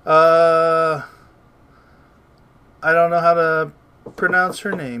 I don't know how to pronounce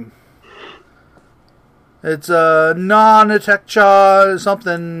her name. It's Nanetekcha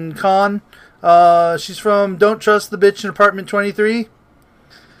something Khan. She's from Don't Trust the Bitch in Apartment 23.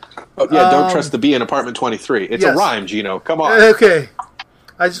 Oh, yeah, Don't Trust the Bee in Apartment 23. It's a rhyme, Gino. Come on. Okay.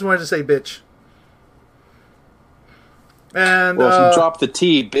 I just wanted to say bitch. And well, if you drop the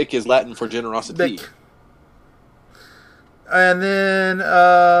T, Bic is Latin for generosity. Bic. And then,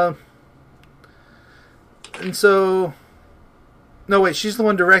 and so, no wait, she's the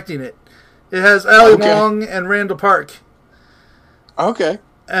one directing it. It has Ali Wong and Randall Park. Okay.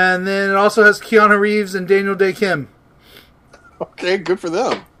 And then it also has Keanu Reeves and Daniel Day Kim. Okay, good for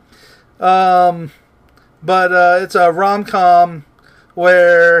them. But it's a rom-com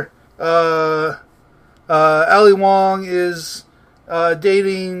where Ali Wong is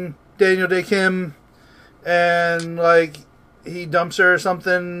dating Daniel Day Kim, and like he dumps her or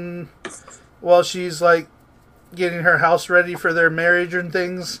something while she's like getting her house ready for their marriage and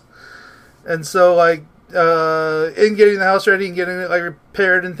things. And so like in getting the house ready and getting it like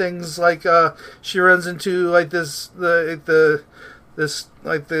repaired and things, like she runs into like the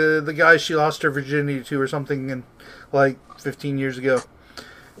guy she lost her virginity to or something in like 15 years ago.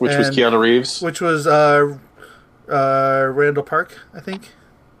 Which was Keanu Reeves? Which was Randall Park, I think.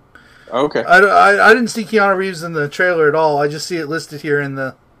 Okay. I didn't see Keanu Reeves in the trailer at all. I just see it listed here in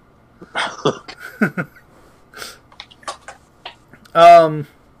the...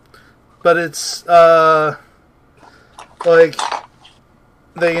 but it's like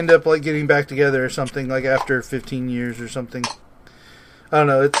they end up like getting back together or something, like after 15 years or something. I don't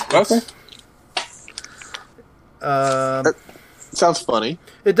know. It's okay. Sounds funny.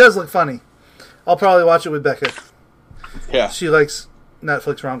 It does look funny. I'll probably watch it with Becca. Yeah. She likes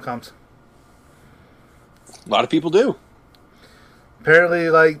Netflix rom-coms. A lot of people do. Apparently,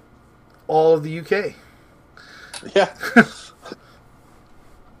 like, all of the UK. Yeah.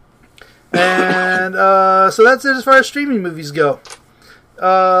 And, so that's it as far as streaming movies go.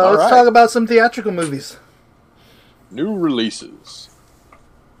 Let's talk about some theatrical movies. New releases.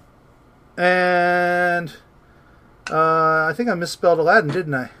 And... I think I misspelled Aladdin,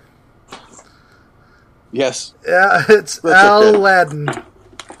 didn't I? Yes. Yeah, it's Aladdin. Okay.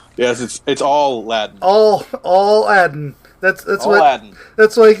 Yes, it's all Aladdin. All Aladdin. That's all what Aladdin.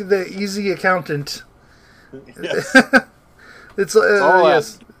 That's like the easy accountant. Yes. it's all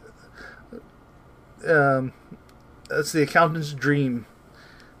yes. Aladdin. That's the accountant's dream.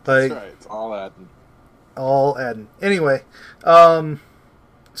 Like, that's right. It's all Aladdin. All Aladdin. Anyway, so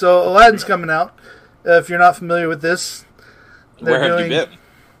Aladdin's coming out. If you're not familiar with this, where have you been?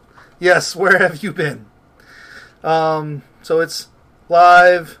 Yes, where have you been? So it's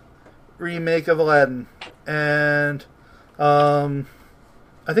live remake of Aladdin, and I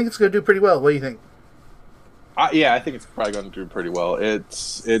think it's going to do pretty well. What do you think? Yeah, I think it's probably going to do pretty well.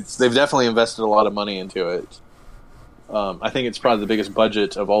 It's they've definitely invested a lot of money into it. I think it's probably the biggest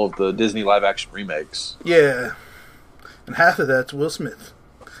budget of all of the Disney live action remakes. Yeah, and half of that's Will Smith.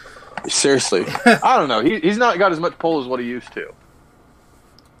 Seriously. I don't know. He's not got as much pull as what he used to.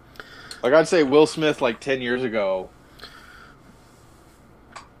 Like, I'd say Will Smith, like, 10 years ago.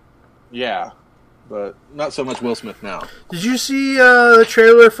 Yeah. But not so much Will Smith now. Did you see the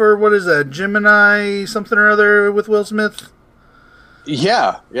trailer for, what is that, Gemini something or other with Will Smith?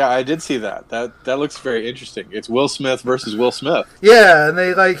 Yeah. Yeah, I did see that. That looks very interesting. It's Will Smith versus Will Smith. Yeah, and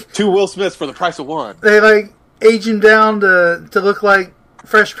they, like... Two Will Smiths for the price of one. They, like, age him down to look like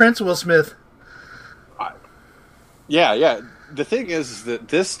Fresh Prince Will Smith. Yeah. The thing is that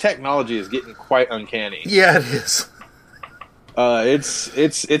this technology is getting quite uncanny. Yeah, it is.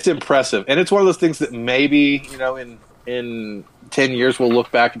 It's impressive, and it's one of those things that maybe, you know, in 10 years we'll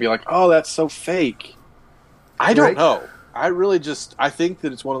look back and be like, oh, that's so fake. I don't know. I think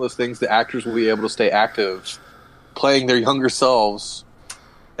that it's one of those things that actors will be able to stay active, playing their younger selves,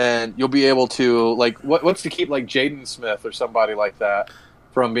 and you'll be able to, like, what's to keep like Jaden Smith or somebody like that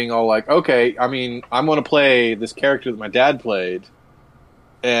from being all like, okay, I mean, I'm going to play this character that my dad played,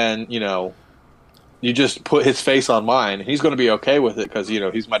 and, you know, you just put his face on mine, and he's going to be okay with it because, you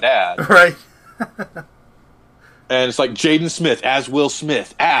know, he's my dad. Right. And it's like Jaden Smith as Will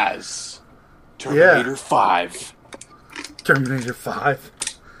Smith as Terminator 5. Terminator 5.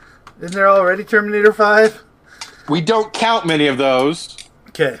 Isn't there already Terminator 5? We don't count many of those.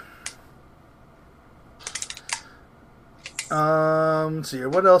 Okay. Let's see here.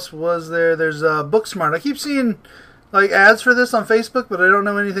 What else was there? There's Booksmart. I keep seeing like ads for this on Facebook, but I don't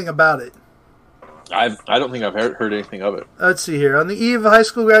know anything about it. I don't think I've heard anything of it. Let's see here. On the eve of high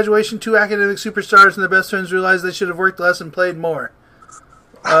school graduation, two academic superstars and their best friends realize they should have worked less and played more.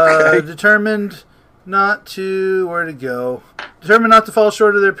 Determined not to... Where to go? Determined not to fall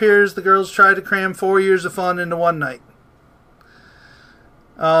short of their peers, the girls try to cram 4 years of fun into one night.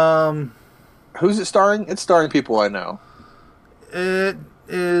 Who's it starring? It's starring people I know. It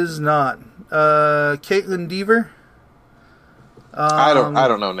is not. Caitlin Dever. I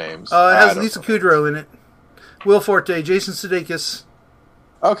don't know names. It has Lisa Kudrow in it. Will Forte, Jason Sudeikis.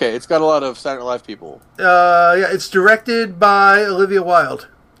 Okay, it's got a lot of Saturday Night Live people. Yeah, it's directed by Olivia Wilde.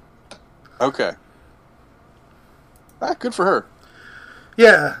 Okay. Good for her.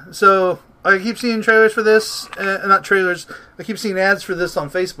 Yeah, so I keep seeing trailers for this. Not trailers. I keep seeing ads for this on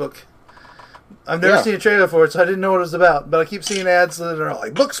Facebook. I've never seen a trailer for it, so I didn't know what it was about. But I keep seeing ads that are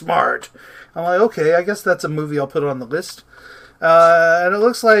like, Booksmart. I'm like, okay, I guess that's a movie I'll put on the list. And it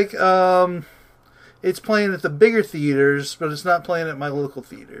looks like it's playing at the bigger theaters, but it's not playing at my local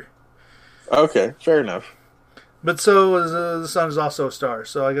theater. Okay, fair enough. But so is The Sun is also a star,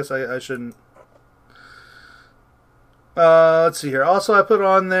 so I guess I shouldn't. Let's see here. Also, I put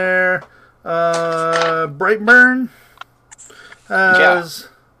on there Brightburn as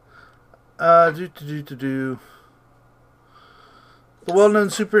the well-known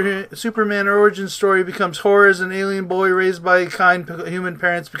Superman origin story becomes horror as an alien boy raised by kind human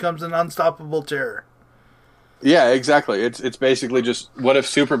parents becomes an unstoppable terror. Yeah, exactly. It's basically just, what if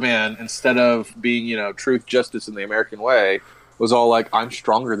Superman, instead of being, truth, justice, in the American way, was all like, I'm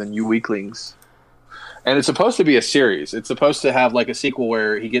stronger than you weaklings. And it's supposed to be a series. It's supposed to have like a sequel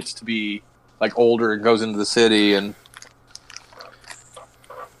where he gets to be like older and goes into the city and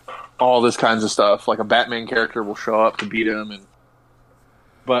all this kinds of stuff. Like a Batman character will show up to beat him.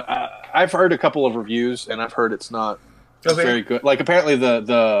 But I've heard a couple of reviews, and I've heard it's not very good. Like, apparently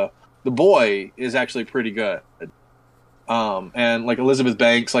the boy is actually pretty good. And, like, Elizabeth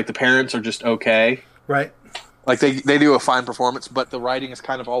Banks, like, the parents are just okay. Right. Like, they do a fine performance, but the writing is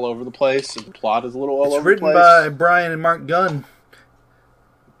kind of all over the place, and the plot is a little all over the place. It's written by Brian and Mark Gunn.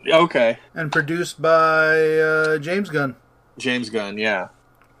 Okay. And produced by James Gunn. James Gunn, yeah.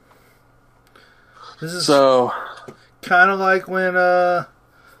 This is so kind of like when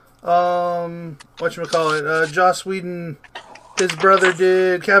whatchamacallit, Joss Whedon, his brother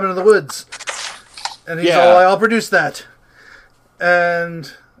did Cabin in the Woods. And he's all like, I'll produce that.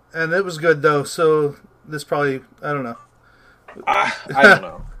 And it was good though, so this probably, I don't know. I don't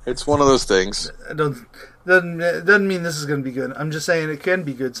know. It's one of those things. Doesn't mean this is going to be good. I'm just saying it can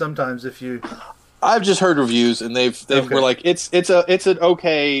be good sometimes if you. I've just heard reviews, and they've were like, it's an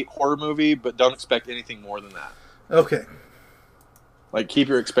okay horror movie, but don't expect anything more than that. Okay. Like, keep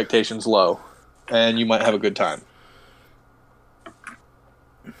your expectations low, and you might have a good time.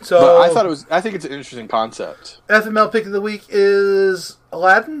 So, but I think it's an interesting concept. FML pick of the week is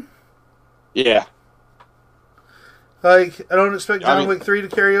Aladdin. Yeah. Like, I don't expect John Wick 3 to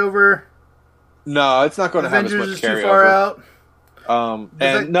carry over. No, it's not going to have as much carryover. Avengers is too far out.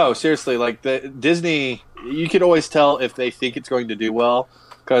 No, seriously, like Disney, you could always tell if they think it's going to do well,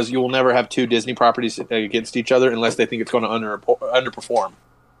 because you will never have two Disney properties against each other unless they think it's going to underperform.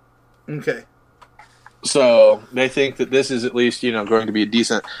 Okay. So they think that this is at least, going to be a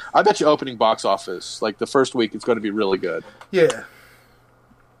decent. I bet you opening box office, like the first week, it's going to be really good. Yeah.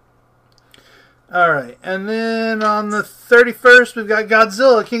 All right, and then on the 31st, we've got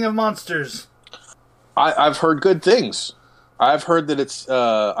Godzilla, King of Monsters. I've heard good things. I've heard that it's.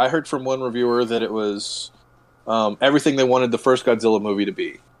 I heard from one reviewer that it was everything they wanted the first Godzilla movie to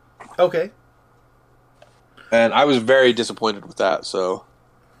be. Okay. And I was very disappointed with that. So,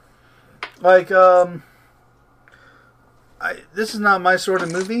 like, this is not my sort of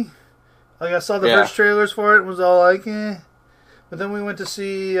movie. Like, I saw the first trailers for it and was all like, eh. But then we went to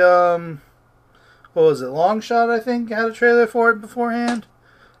see, what was it? Longshot, I think, had a trailer for it beforehand.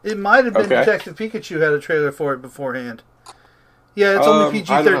 It might have been Detective Pikachu had a trailer for it beforehand. Yeah, it's only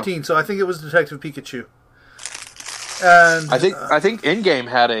PG-13, so I think it was Detective Pikachu. And I think Endgame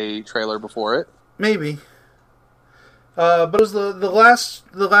had a trailer before it. Maybe. But it was the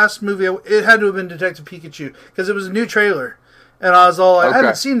last movie. It had to have been Detective Pikachu because it was a new trailer, and I was all like, I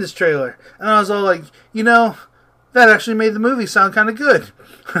haven't seen this trailer, and I was all like, that actually made the movie sound kind of good.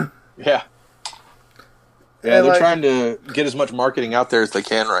 Yeah. Yeah, they're trying to get as much marketing out there as they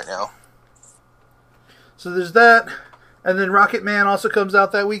can right now. So there's that, and then Rocket Man also comes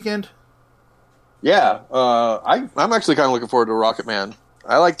out that weekend. Yeah, I'm actually kind of looking forward to Rocket Man.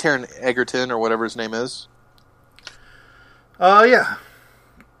 I like Taron Egerton or whatever his name is. Yeah.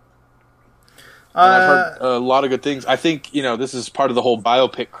 And I've heard a lot of good things. I think, this is part of the whole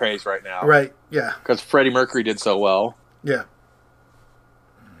biopic craze right now. Right, yeah. Because Freddie Mercury did so well. Yeah.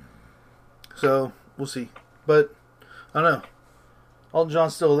 So, we'll see. But, I don't know. Elton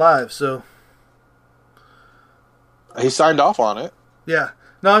John's still alive, so... He signed off on it. Yeah.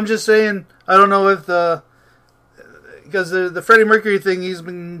 No, I'm just saying, I don't know if because the Freddie Mercury thing, he's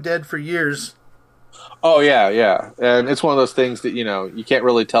been dead for years. Oh, yeah. And it's one of those things that, you can't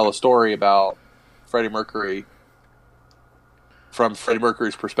really tell a story about Freddie Mercury from Freddie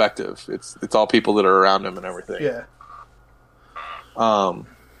Mercury's perspective. It's all people that are around him and everything. Yeah.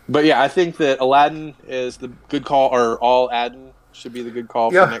 But yeah, I think that Aladdin is the good call, or Aladdin should be the good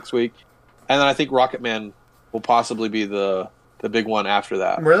call for next week. And then I think Rocketman will possibly be the big one after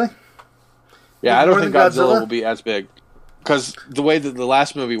that. Really? Yeah, I don't think Godzilla will be as big. Because the way that the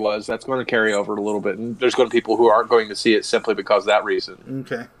last movie was, that's going to carry over a little bit. And there's going to be people who aren't going to see it simply because of that reason.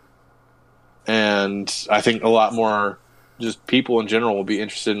 Okay. And I think a lot more just people in general will be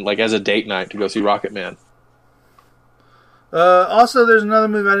interested in, like, as a date night to go see Rocketman. Also, there's another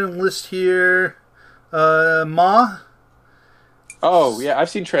movie I didn't list here. Ma? Oh, yeah, I've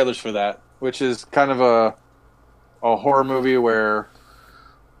seen trailers for that, which is kind of a horror movie where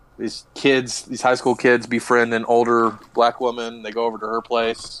these high school kids befriend an older black woman. They go over to her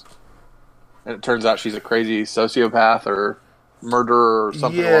place, and it turns out she's a crazy sociopath or murderer or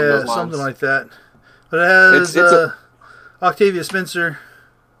something along those lines. Yeah, something like that. But it has Octavia Spencer.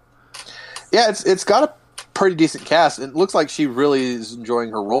 Yeah, it's got a pretty decent cast. It looks like she really is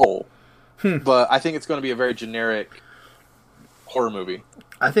enjoying her role. But I think it's going to be a very generic horror movie.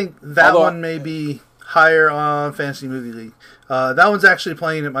 I think that one may be higher on Fantasy Movie League. That one's actually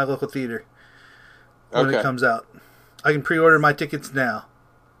playing at my local theater when it comes out. I can pre-order my tickets now.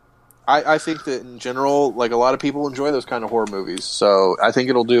 I think that in general, like, a lot of people enjoy those kind of horror movies, so I think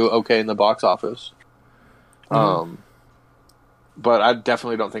it'll do okay in the box office. Mm-hmm. But I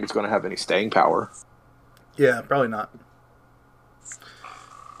definitely don't think it's going to have any staying power. Yeah, probably not.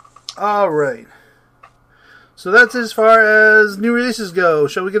 All right. So that's as far as new releases go.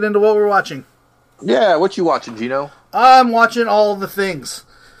 Shall we get into what we're watching? Yeah, what you watching, Gino? I'm watching all the things.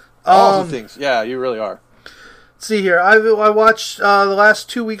 All the things. Yeah, you really are. Let's see here. I watched the last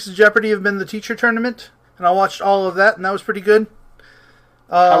 2 weeks of Jeopardy have been the teacher tournament, and I watched all of that, and that was pretty good.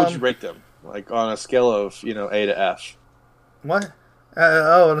 How would you rate them? Like, on a scale of, A to F. What?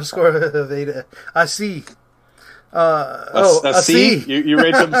 On a score of A to F. I see. A C? You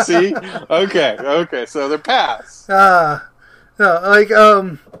rate them C? Okay, so they're pass. No,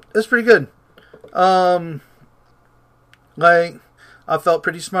 it's pretty good. I felt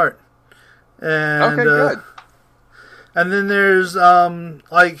pretty smart. And, okay, good. And then there's, that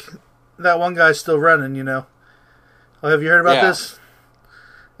one guy's still running, have you heard about this?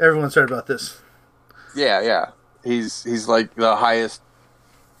 Everyone's heard about this. Yeah. He's like the highest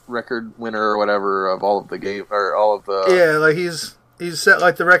record winner or whatever of all of the game, or all of the... Yeah, like he's set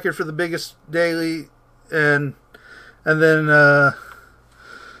like the record for the biggest daily, and then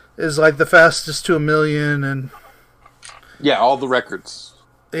is like the fastest to 1 million, and... Yeah, all the records.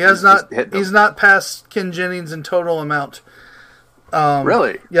 He's not past Ken Jennings in total amount.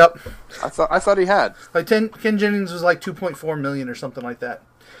 Really? Yep. I thought he had. Like Ken Jennings was like 2.4 million or something like that,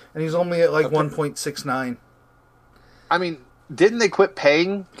 and he's only at like 1.69. I mean, didn't they quit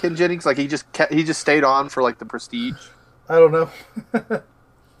paying Ken Jennings? Like he just stayed on for like the prestige. I don't know.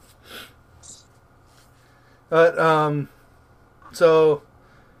 But so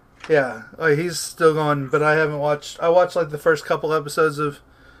yeah, he's still going, but I haven't watched. I watched like the first couple episodes of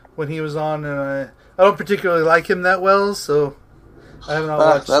when he was on, and I don't particularly like him that well, so I have not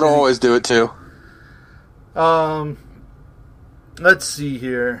watched. That'll always do it too. Let's see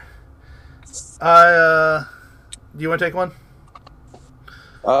here. Do you want to take one?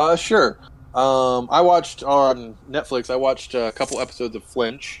 Sure. I watched on Netflix. I watched a couple episodes of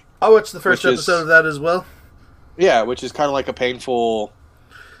Flinch. I watched the first episode of that as well. Yeah, which is kind of like a painful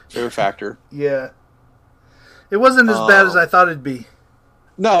Fear Factor. Yeah, it wasn't as bad as I thought it'd be.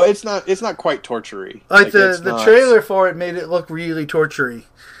 No, it's not. It's not quite torture-y. Like the trailer for it made it look really torture-y.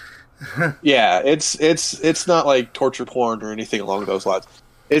 Yeah, it's not like torture porn or anything along those lines.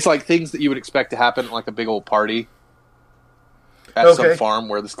 It's like things that you would expect to happen at like a big old party at some farm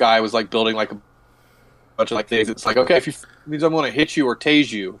where this guy was like building like a bunch of like things. It's like, okay, if you means I'm going to hit you or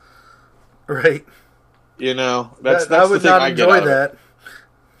tase you, right? That's I would the thing not I get enjoy out that.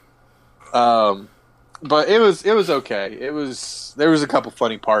 Of it. But it was okay. There was a couple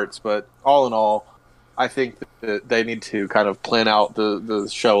funny parts, but all in all, I think that they need to kind of plan out the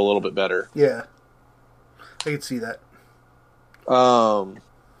show a little bit better. Yeah, I could see that.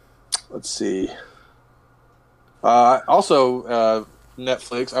 Let's see. Also,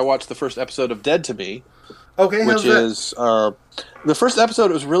 Netflix. I watched the first episode of Dead to Me. Okay, which is the first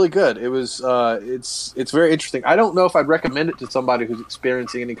episode was really good. It was it's very interesting. I don't know if I'd recommend it to somebody who's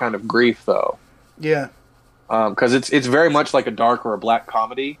experiencing any kind of grief though. Yeah. Because it's very much like a dark or a black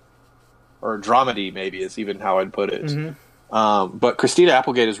comedy or a dramedy, maybe is even how I'd put it. Mm-hmm. But Christina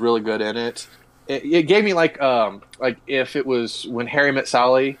Applegate is really good in it. It gave me like if it was When Harry Met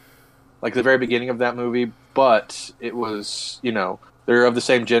Sally, like the very beginning of that movie, but it was they're of the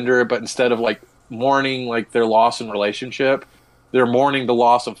same gender, but instead of like mourning like their loss in relationship, they're mourning the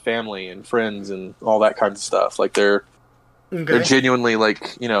loss of family and friends and all that kind of stuff. Like they're genuinely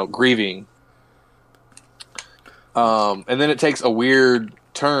like grieving. And then it takes a weird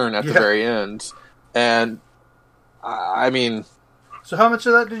turn at the very end, and I mean, so how much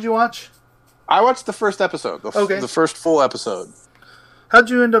of that did you watch? I watched the first episode, the first full episode. How'd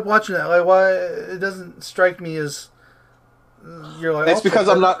you end up watching that? Like, why it doesn't strike me as you're like? It's because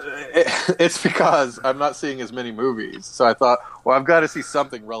I'm not. It's because I'm not seeing as many movies. So I thought, well, I've got to see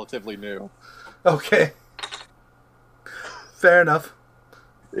something relatively new. Okay, fair enough.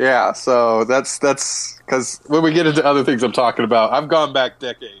 Yeah, so that's because when we get into other things I'm talking about, I've gone back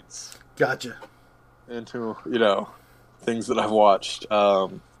decades. Gotcha. Into things that I've watched.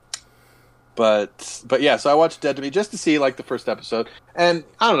 But yeah, so I watched Dead to Me just to see like the first episode, and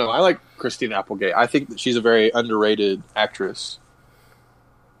I don't know, I like Christina Applegate. I think that she's a very underrated actress,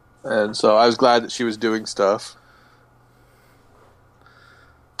 and so I was glad that she was doing stuff.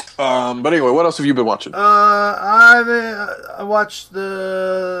 But anyway, what else have you been watching? I watched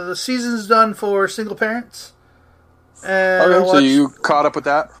the season's done for Single Parents. And okay, so you caught up with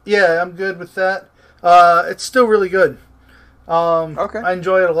that? Yeah, I'm good with that. It's still really good. Okay, I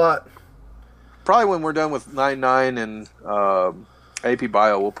enjoy it a lot. Probably when we're done with 9-9 and AP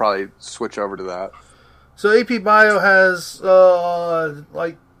Bio, we'll probably switch over to that. So AP Bio has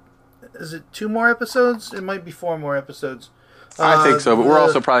is it 2 more episodes? It might be 4 more episodes. I think so, but we're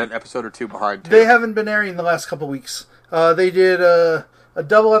also probably an episode or 2 behind, too. They haven't been airing the last couple weeks. They did a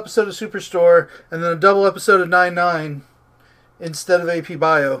double episode of Superstore and then a double episode of 9-9 instead of AP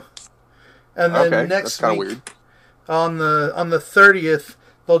Bio. And then next week, weird. on the 30th,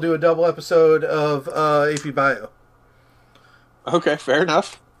 they'll do a double episode of AP Bio. Okay, fair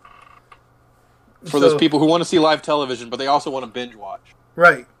enough. For those people who want to see live television, but they also want to binge watch.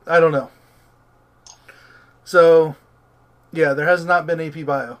 Right. I don't know. So... yeah, there has not been AP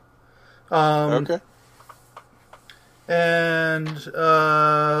Bio. Okay. And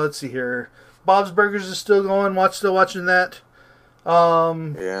let's see here. Bob's Burgers is still going. Still watching that.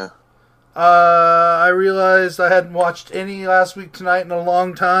 Yeah. I realized I hadn't watched any last week tonight in a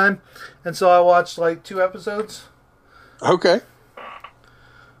long time, and so I watched like 2 episodes. Okay.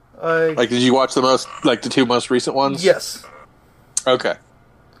 Like, did you watch the 2 most recent ones? Yes. Okay.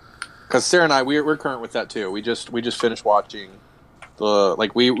 Because Sarah and I, we're current with that too. We just finished watching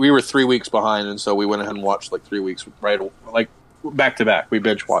we were 3 weeks behind, and so we went ahead and watched 3 weeks back to back. We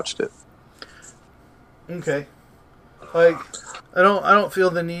binge watched it. Okay. I don't feel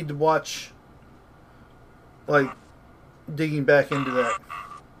the need to watch digging back into that.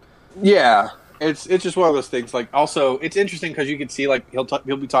 Yeah, it's just one of those things. Also, it's interesting because you can see he'll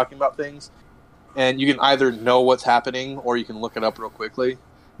be talking about things, and you can either know what's happening or you can look it up real quickly.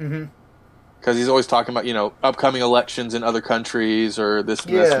 Mm-hmm. Because he's always talking about, upcoming elections in other countries or this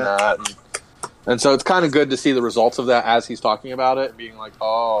and this and that. And so it's kind of good to see the results of that as he's talking about it and being like,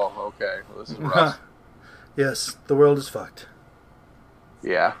 oh, okay, well, this is rough. Yes, the world is fucked.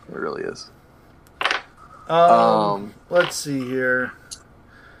 Yeah, it really is. Let's see here.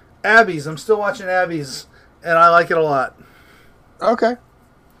 Abby's. I'm still watching Abby's, and I like it a lot. Okay.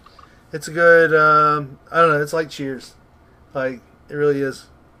 It's a good, I don't know, it's like Cheers. It really is.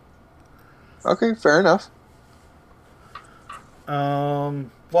 Okay, fair enough.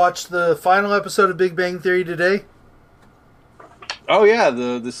 Watched the final episode of Big Bang Theory today. Oh yeah,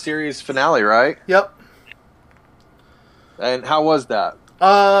 the series finale, right? Yep. And how was that?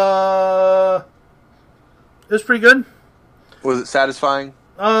 It was pretty good. Was it satisfying?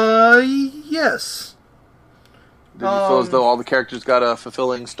 Yes. Did you feel as though all the characters got a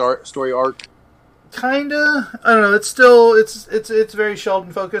fulfilling story arc? Kinda. I don't know. It's still it's very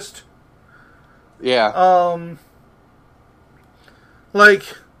Sheldon focused. Yeah. The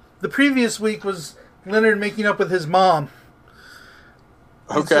previous week was Leonard making up with his mom.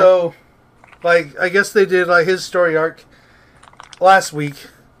 Okay. And so, I guess they did his story arc last week,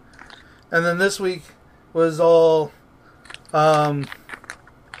 and then this week was all.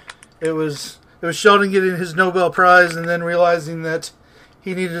 It was It was Sheldon getting his Nobel Prize and then realizing that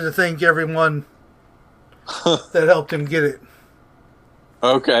he needed to thank everyone that helped him get it.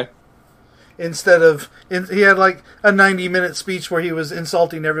 Okay. Instead of... He had like a 90-minute speech where he was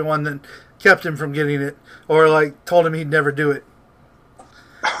insulting everyone that kept him from getting it. Or like told him he'd never do it.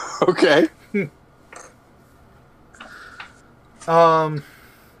 Okay. Well,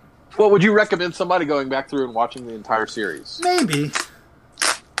 would you recommend somebody going back through and watching the entire series? Maybe.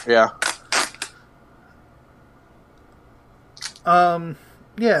 Yeah.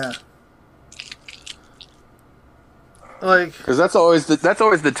 Yeah. Like, because that's always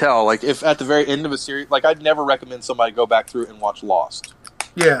the tell. Like, if at the very end of a series, like, I'd never recommend somebody go back through and watch Lost.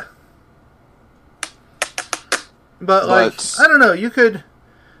 Yeah. But like, I don't know. You could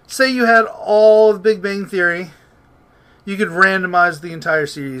say you had all of Big Bang Theory. You could randomize the entire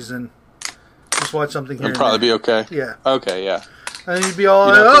series and just watch something here. It'd probably be okay. Yeah. Okay. Yeah. And you'd be all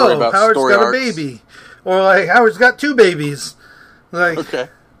like, "Oh, Howard's got a baby," or like, "Howard's got 2 babies." Like, okay.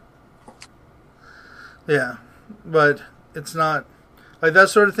 Yeah, but it's not like that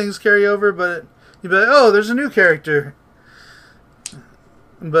sort of things carry over. But you'd be like, "Oh, there's a new character,"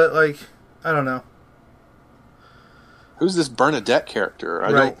 but like, I don't know. Who's this Bernadette character?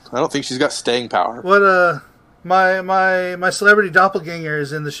 I don't think she's got staying power. What my celebrity doppelganger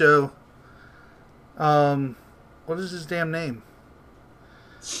is in the show. What is his damn name?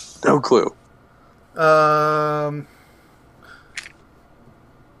 No clue.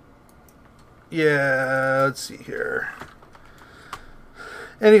 Yeah, let's see here.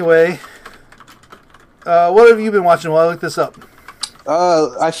 Anyway, what have you been watching while I look this up?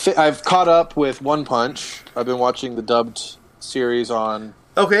 I've caught up with One Punch. I've been watching the dubbed series on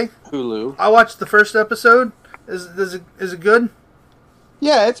Hulu. I watched the first episode. Is it good?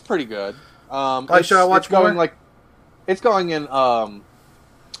 Yeah, it's pretty good. Should I watch more? It's going in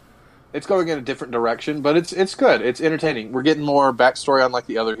a different direction, but it's good. It's entertaining. We're getting more backstory on like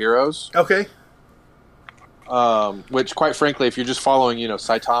the other heroes. Okay. Which, quite frankly, if you're just following,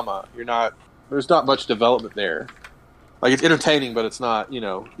 Saitama, there's not much development there. Like, it's entertaining, but it's not,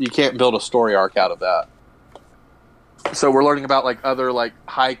 you can't build a story arc out of that. So we're learning about like other like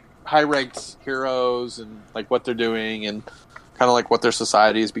high ranked heroes and like what they're doing and kind of like what their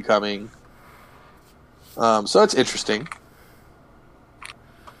society is becoming. So it's interesting.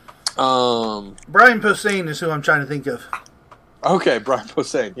 Brian Posehn is who I'm trying to think of. Okay, Brian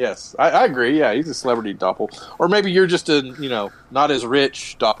Posehn. Yes, I agree. Yeah, he's a celebrity doppel, or maybe you're just a not as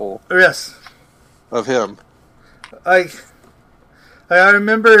rich doppel. Yes, of him. I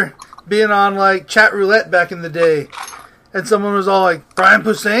remember being on like chat roulette back in the day, and someone was all like Brian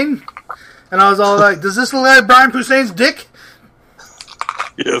Posehn, and I was all like, "Does this look like Brian Posehn's dick?"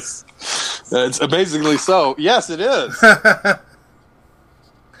 Yes, it's amazingly so. Yes, it is.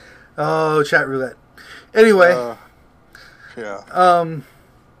 Oh, chat roulette. Anyway. Yeah.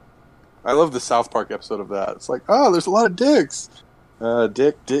 I love the South Park episode of that. It's like, oh, there's a lot of dicks.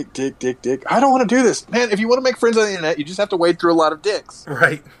 Dick. I don't want to do this. Man, if you want to make friends on the internet, you just have to wade through a lot of dicks.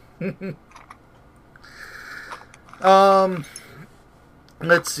 Right.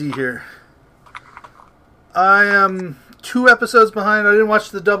 Let's see here. I am 2 episodes behind. I didn't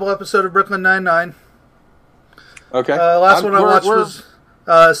watch the double episode of Brooklyn Nine-Nine. Okay. Last one I watched was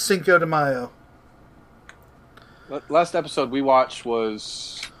Cinco de Mayo. Last episode we watched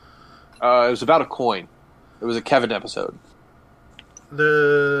was it was about a coin. It was a Kevin episode.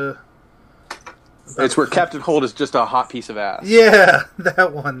 It's where Captain Holt is just a hot piece of ass. Yeah,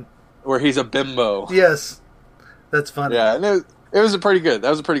 that one. Where he's a bimbo. Yes, that's funny. Yeah, and it was that was a pretty good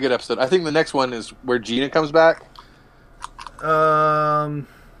episode. I think the next one is where Gina comes back. Is that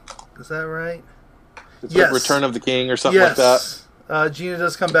right? It's like Return of the King or something like that. Gina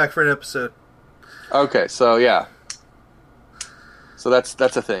does come back for an episode. Okay, so yeah. So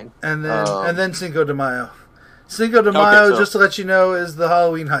that's a thing. And then Cinco de Mayo. Cinco de Mayo, just to let you know, is the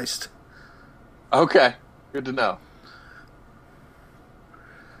Halloween heist. Okay, good to know.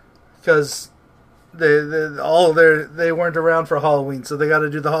 Because they weren't around for Halloween, so they got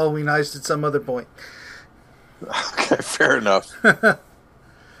to do the Halloween heist at some other point. Okay, fair enough.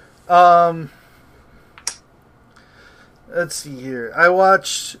 Let's see here. I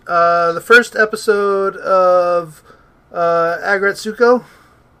watched the first episode of Agretsuko.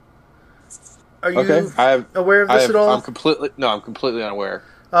 Are you aware of this at all? I'm completely unaware.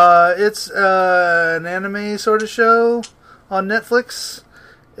 It's an anime sort of show on Netflix.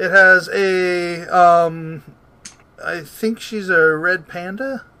 It has I think she's a red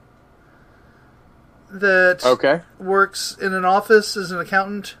panda that works in an office as an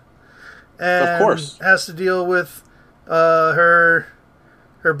accountant, and of course has to deal with her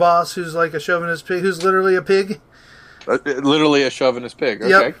her boss, who's like a chauvinist pig, who's literally a pig. Literally a chauvinist pig. Okay,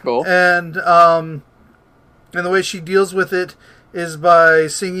 yep. Cool. And the way she deals with it is by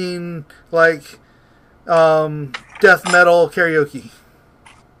singing like death metal karaoke.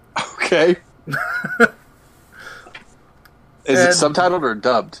 Okay. Is it subtitled or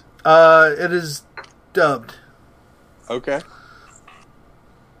dubbed? It is dubbed. Okay.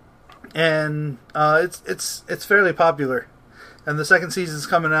 And it's fairly popular, and the second season's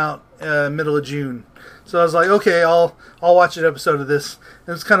coming out middle of June. So I was like, okay, I'll watch an episode of this.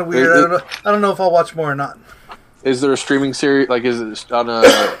 And it's kind of weird. I don't know if I'll watch more or not. Is there a streaming series? Like, is it on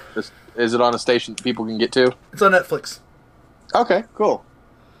a station that people can get to? It's on Netflix. Okay, cool.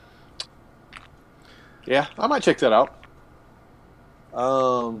 Yeah, I might check that out.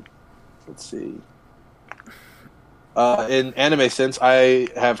 Let's see. In anime sense, I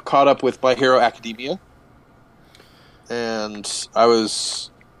have caught up with My Hero Academia, and I was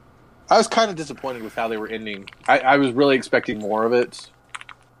kind of disappointed with how they were ending. I was really expecting more of it,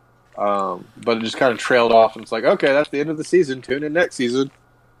 but it just kind of trailed off, and it's like, okay, that's the end of the season. Tune in next season.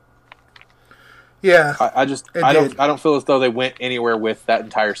 Yeah, I don't feel as though they went anywhere with that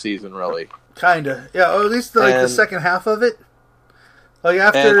entire season, really. Kinda, yeah. Or at least the second half of it. Like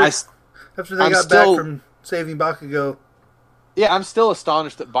after they got back from saving Bakugo. Yeah, I'm still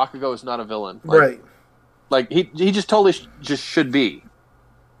astonished that Bakugo is not a villain. Right. Like he just totally just should be.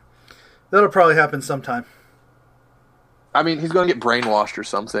 That'll probably happen sometime. I mean, he's going to get brainwashed or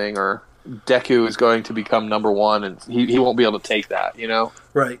something, or Deku is going to become number one, and he won't be able to take that. You know.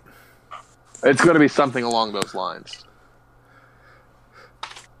 Right. It's going to be something along those lines.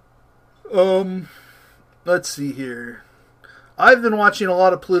 Let's see here. I've been watching a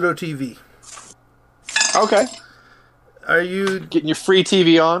lot of Pluto TV. Okay. Are you getting your free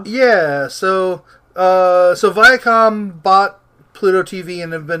TV on? Yeah. So Viacom bought Pluto TV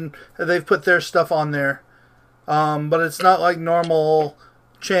and they've put their stuff on there. But it's not like normal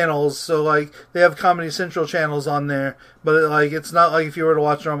channels. So like they have Comedy Central channels on there, but it's not like if you were to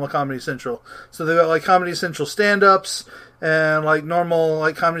watch normal Comedy Central. So they've got like Comedy Central stand-ups and like normal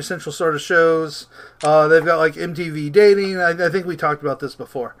like Comedy Central sort of shows. They've got like MTV Dating. I think we talked about this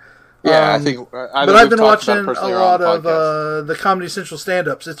before. Yeah, I think. But I've been watching a lot of the Comedy Central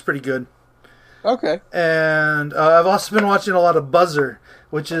stand-ups. It's pretty good. Okay. And I've also been watching a lot of Buzzer,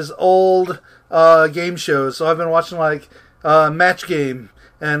 which is old game shows. So I've been watching like Match Game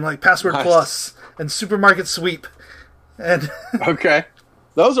and like Password Plus and Supermarket Sweep. And okay,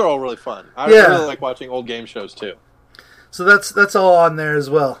 those are all really fun. I really like watching old game shows too. So that's all on there as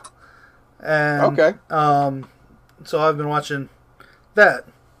well. And okay. So I've been watching that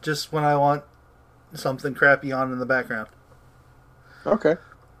just when I want something crappy on in the background. Okay.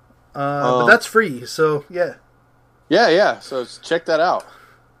 But that's free, so yeah. Yeah. So check that out.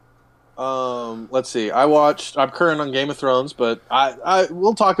 Let's see. I'm current on Game of Thrones, but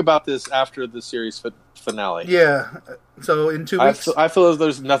we'll talk about this after the series finale. Yeah. So in 2 weeks, I feel as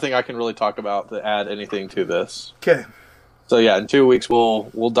there's nothing I can really talk about to add anything to this. Okay. So yeah, in 2 weeks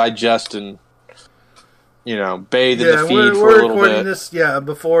we'll digest and bathe in the feed for a little bit. We're recording this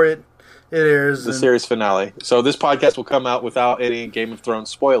before it airs. The series finale. So this podcast will come out without any Game of Thrones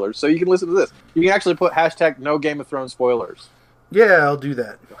spoilers. So you can listen to this. You can actually put # no Game of Thrones spoilers. Yeah, I'll do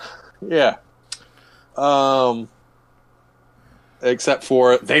that. Yeah. Except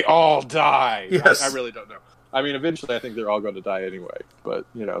for they all die. Yes. I really don't know. I mean, eventually I think they're all going to die anyway. But,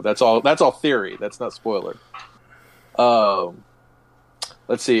 that's all theory. That's not spoiler.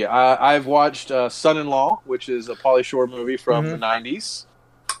 Let's see. I've watched Son-in-Law, which is a Pauly Shore movie from the 90s.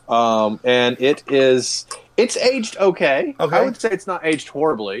 And it's aged okay. I would say it's not aged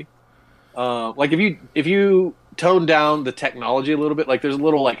horribly. Like if you tone down the technology a little bit, like there's a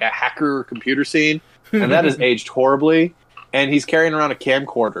little like a hacker computer scene, and that is aged horribly. And he's carrying around a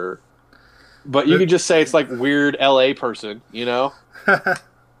camcorder, but you could just say it's like weird LA person, Like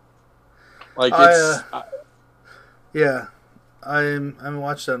it's. Yeah, I haven't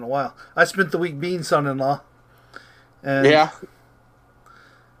watched that in a while. I spent the week being son-in-law. And, yeah.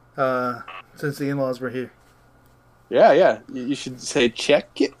 Since the in-laws were here. Yeah. You should say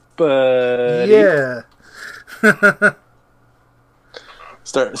check it, but yeah.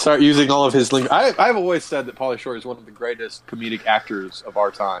 Start using all of his lingo. I've always said that Pauly Shore is one of the greatest comedic actors of our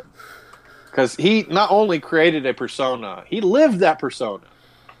time, because he not only created a persona, he lived that persona.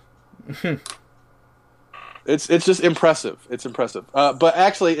 It's just impressive. It's impressive. But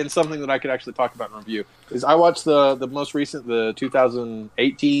actually, in something that I could actually talk about in review is I watched the most recent, the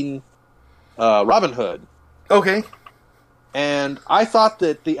 2018 Robin Hood. Okay. And I thought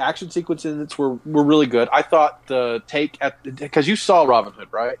that the action sequences were really good. I thought the take because you saw Robin Hood,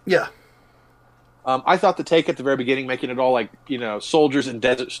 right? Yeah. I thought the take at the very beginning, making it all like soldiers in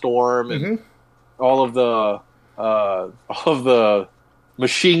Desert Storm and all of the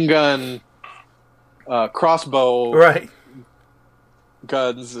machine gun, crossbow,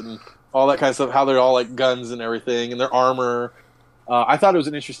 guns and all that kind of stuff. How they're all like guns and everything, and their armor. I thought it was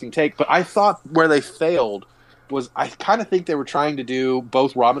an interesting take, but I thought where they failed was I kind of think they were trying to do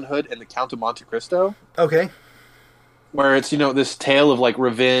both Robin Hood and the Count of Monte Cristo. Okay. Where it's, this tale of like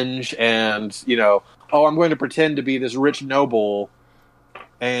revenge and, I'm going to pretend to be this rich noble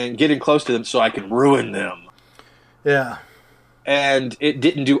and getting close to them so I can ruin them. Yeah. And it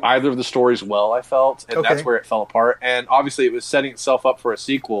didn't do either of the stories well, I felt, and that's where it fell apart. And obviously it was setting itself up for a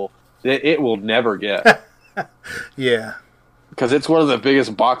sequel that it will never get. Yeah. Because it's one of the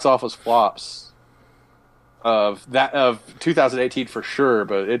biggest box office flops of 2018 for sure,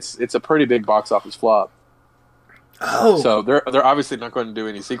 but it's a pretty big box office flop. Oh, so they're obviously not going to do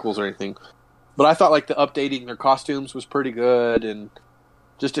any sequels or anything. But I thought like the updating their costumes was pretty good, and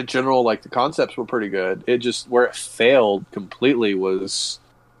just in general, like the concepts were pretty good. It just where it failed completely was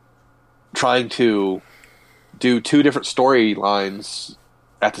trying to do two different storylines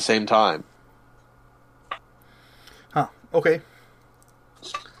at the same time. Huh. Okay.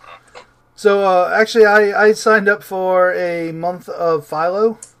 So, actually, I signed up for a month of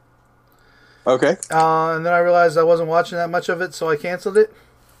Philo. Okay. And then I realized I wasn't watching that much of it, so I canceled it.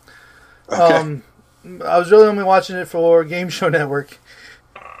 Okay. I was really only watching it for Game Show Network.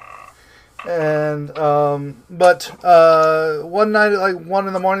 And, but one night at like 1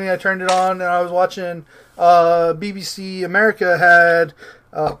 in the morning, I turned it on and I was watching, BBC America had,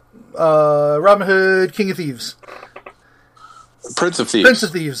 Robin Hood, King of Thieves. Prince of Thieves. Prince of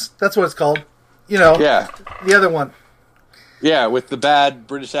Thieves. That's what it's called. Yeah. The other one. Yeah, with the bad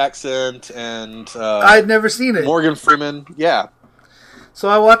British accent and... I'd never seen it. Morgan Freeman. Yeah. So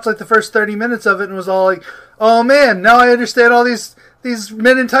I watched like the first 30 minutes of it and was all like, oh man, now I understand all these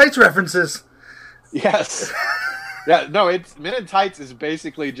Men in Tights references. Yes. Yeah, no, Men in Tights is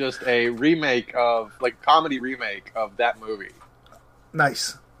basically just a remake of, like, comedy remake of that movie.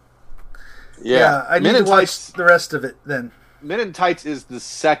 Nice. Yeah, I need to watch the rest of it then. Men in Tights is the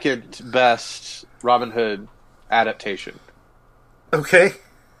second best Robin Hood adaptation. Okay.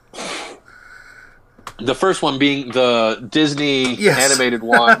 The first one being the Disney animated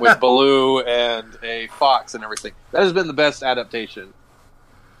one with Baloo and a fox and everything. That has been the best adaptation.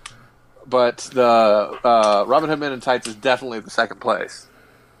 But the Robin Hood Men in Tights is definitely the second place.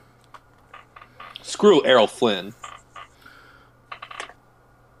 Screw Errol Flynn.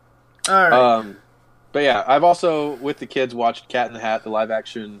 All right. But yeah, I've also, with the kids, watched Cat in the Hat, the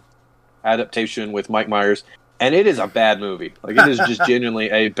live-action adaptation with Mike Myers, and it is a bad movie. Like, it is just genuinely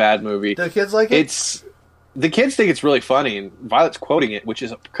a bad movie. Do the kids like it? The kids think it's really funny, and Violet's quoting it, which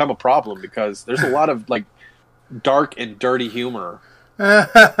has become a problem because there's a lot of, like, dark and dirty humor.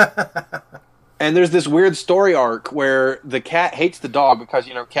 And there's this weird story arc where the cat hates the dog because,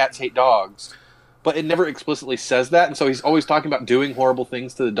 cats hate dogs. But it never explicitly says that, and so he's always talking about doing horrible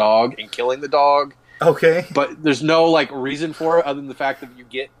things to the dog and killing the dog. Okay. But there's no, like, reason for it other than the fact that you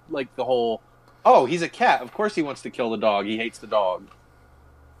get, like, the whole, oh, he's a cat. Of course he wants to kill the dog. He hates the dog.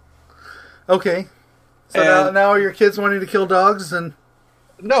 Okay. So now are your kids wanting to kill dogs? And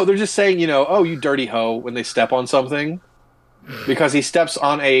no, they're just saying, oh, you dirty hoe, when they step on something. Because he steps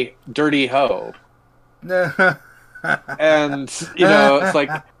on a dirty hoe. And, it's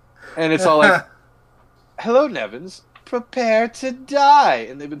like, and it's all like, hello, Nevins. Prepare to die.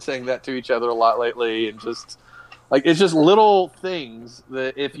 And they've been saying that to each other a lot lately, and just like it's just little things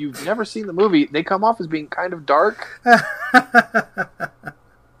that if you've never seen the movie, they come off as being kind of dark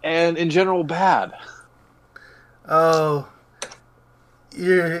and in general bad. Oh,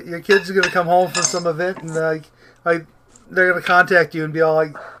 your kids are gonna come home from some event and like they're gonna contact you and be all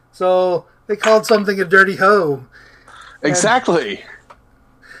like, so they called something a dirty hoe. Exactly.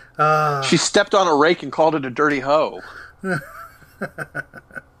 She stepped on a rake and called it a dirty hoe.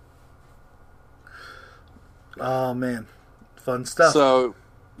 Oh man, fun stuff. So,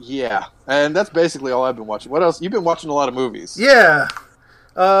 yeah, and that's basically all I've been watching. What else? You've been watching a lot of movies. Yeah.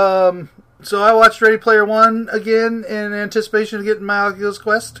 So I watched Ready Player One again in anticipation of getting my Oculus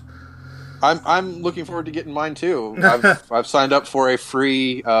Quest. I'm looking forward to getting mine too. I've signed up for a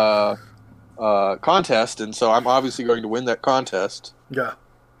free contest, and so I'm obviously going to win that contest. Yeah.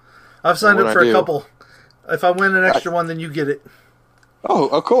 I've signed up for a couple. If I win an extra one, then you get it.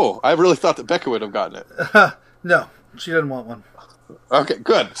 Oh, cool. I really thought that Becca would have gotten it. No, she doesn't want one. Okay,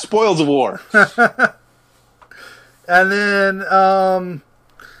 good. Spoils of war. And then,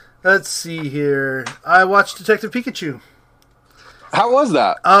 let's see here. I watched Detective Pikachu. How was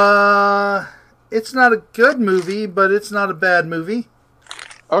that? It's not a good movie, but it's not a bad movie.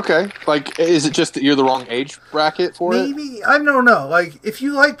 Okay. Like, is it just that you're the wrong age bracket for it? Maybe. I don't know. Like, if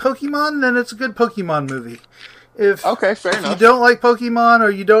you like Pokemon, then it's a good Pokemon movie. Okay, fair If enough. you don't like Pokemon or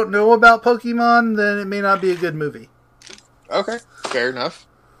you don't know about Pokemon, then it may not be a good movie. Okay, fair enough.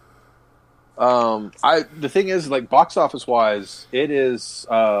 The thing is, like, box office wise, it is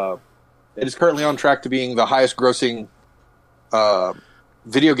currently on track to being the highest grossing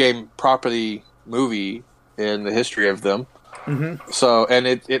video game property movie in the history of them. Mm-hmm. So, and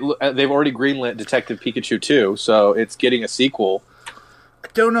they've already greenlit Detective Pikachu 2, so it's getting a sequel. I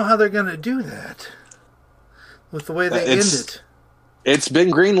don't know how they're going to do that with the way they end it. It's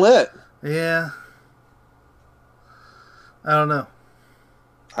been greenlit. Yeah. I don't know.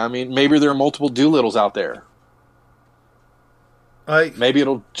 I mean, maybe there are multiple Doolittles out there. Maybe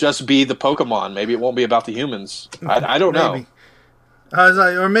it'll just be the Pokemon. Maybe it won't be about the humans. I don't know. I was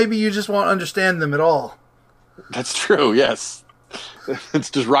like, or maybe you just won't understand them at all. That's true, yes. It's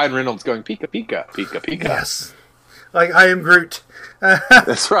just Ryan Reynolds going, Pika, Pika, Pika, Pika. Yes. Like, I am Groot.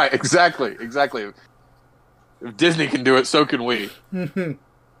 That's right, exactly. If Disney can do it, so can we. Who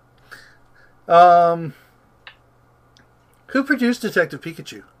produced Detective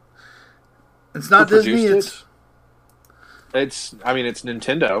Pikachu? It's not Disney, it's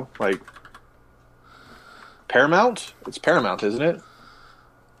Nintendo. Like, Paramount? It's Paramount, isn't it?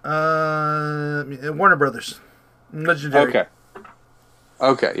 Warner Brothers. Legendary.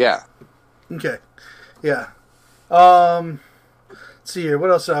 Okay, yeah. Okay, yeah. Let's see here. What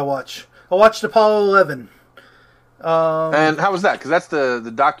else did I watch? I watched Apollo 11. And how was that? Because that's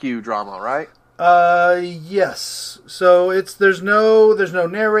the docudrama, right? Yes. So there's no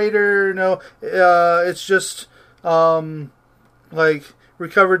narrator. No, it's just like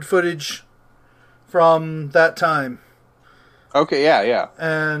recovered footage from that time. Okay, yeah.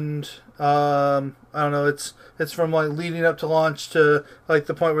 And I don't know. It's from like leading up to launch to like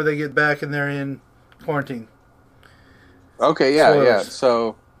the point where they get back and they're in quarantine. Okay, yeah.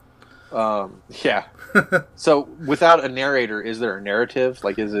 So, yeah. So, without a narrator, is there a narrative?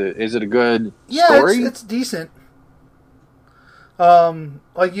 Like, is it a good story? Yeah, it's decent.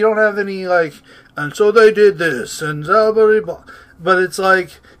 Like you don't have any like, and so they did this and blah, blah, blah. But it's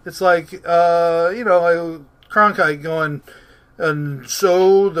like like Cronkite going, and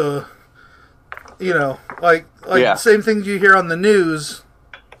so the, like the same things you hear on the news.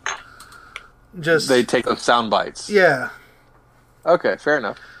 Just they take those sound bites. Yeah. Okay, fair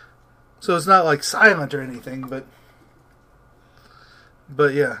enough. So it's not like silent or anything,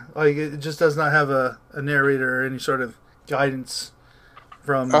 but yeah, like it just does not have a narrator or any sort of guidance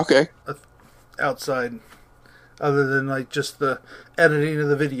from outside, other than like just the editing of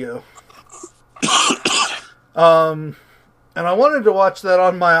the video. And I wanted to watch that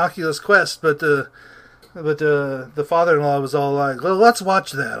on my Oculus Quest, but the father-in-law was all like, "Well, let's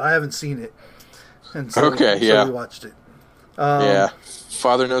watch that. I haven't seen it." And so, so we watched it.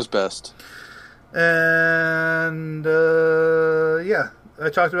 Father knows best. And I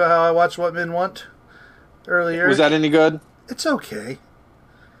talked about how I watched What Men Want earlier. Was that any good? It's okay.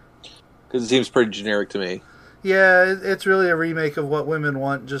 Because it seems pretty generic to me. Yeah, it's really a remake of What Women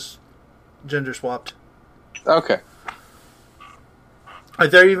Want, just gender swapped. Okay.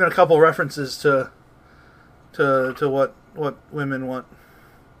 Like there are even a couple references to what women want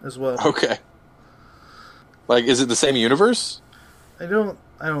as well. Okay. Like, is it the same universe? I don't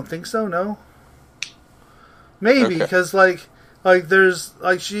think so. No. Maybe because like there's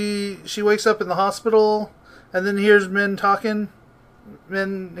like she wakes up in the hospital and then hears men talking.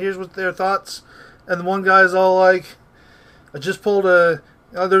 Men hears what their thoughts, and the one guy's all like, "I just pulled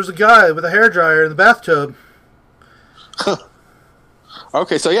there's a guy with a hairdryer in the bathtub."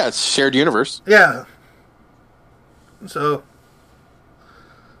 Okay, so yeah, it's shared universe. Yeah. So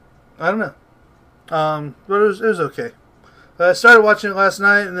I don't know, but it was okay. I started watching it last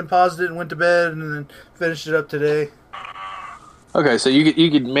night and then paused it and went to bed and then finished it up today. Okay, so you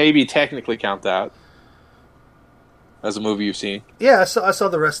could maybe technically count that as a movie you've seen. Yeah, I saw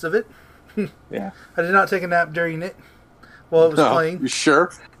the rest of it. Yeah. I did not take a nap during it while it was playing. You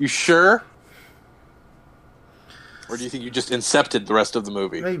sure? You sure? Or do you think you just incepted the rest of the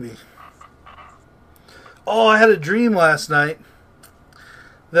movie? Maybe. Oh, I had a dream last night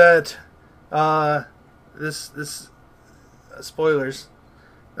that this spoilers.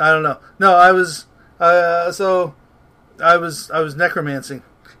 I don't know. No, I was necromancing,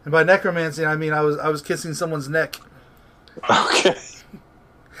 and by necromancing I mean I was kissing someone's neck. Okay.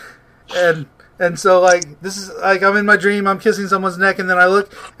 And And so, like, this is, like, I'm in my dream, I'm kissing someone's neck, and then I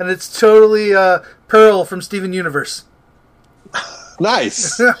look, and it's totally Pearl from Steven Universe.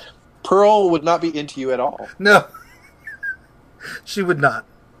 Nice. Pearl would not be into you at all. No. She would not.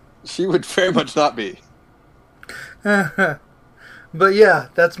 She would very much not be. But yeah,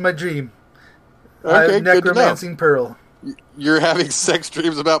 that's my dream. Okay, I'm necromancing Pearl. You're having sex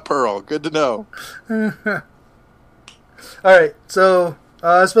dreams about Pearl. Good to know. Alright, so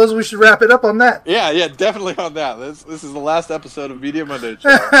I suppose we should wrap it up on that. Yeah, definitely on that. This is the last episode of Media Monday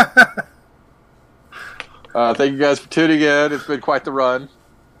Show. Thank you guys for tuning in. It's been quite the run.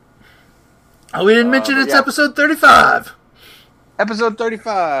 Oh, we didn't mention it's episode 35. Episode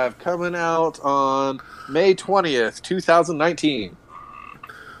 35 coming out on May 20th, 2019.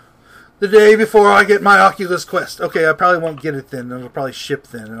 The day before I get my Oculus Quest. Okay, I probably won't get it then. It'll probably ship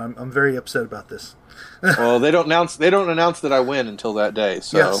then, and I'm very upset about this. Well, they don't announce that I win until that day,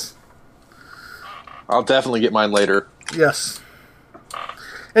 so yes. I'll definitely get mine later. Yes.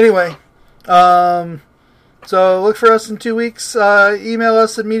 Anyway, so look for us in 2 weeks. Email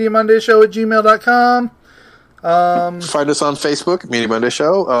us at MediaMondayShow@gmail.com. Find us on Facebook, Media Monday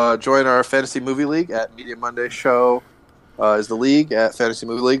Show. Join our Fantasy Movie League at Media Monday Show. Is the league at Fantasy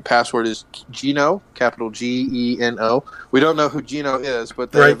Movie League. Password is Geno, capital Geno. We don't know who Geno is,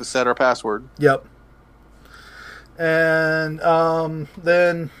 but they have set our password. Yep. And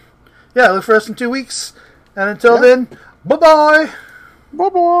then, look for us in 2 weeks. And until then, bye-bye.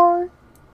 Bye-bye.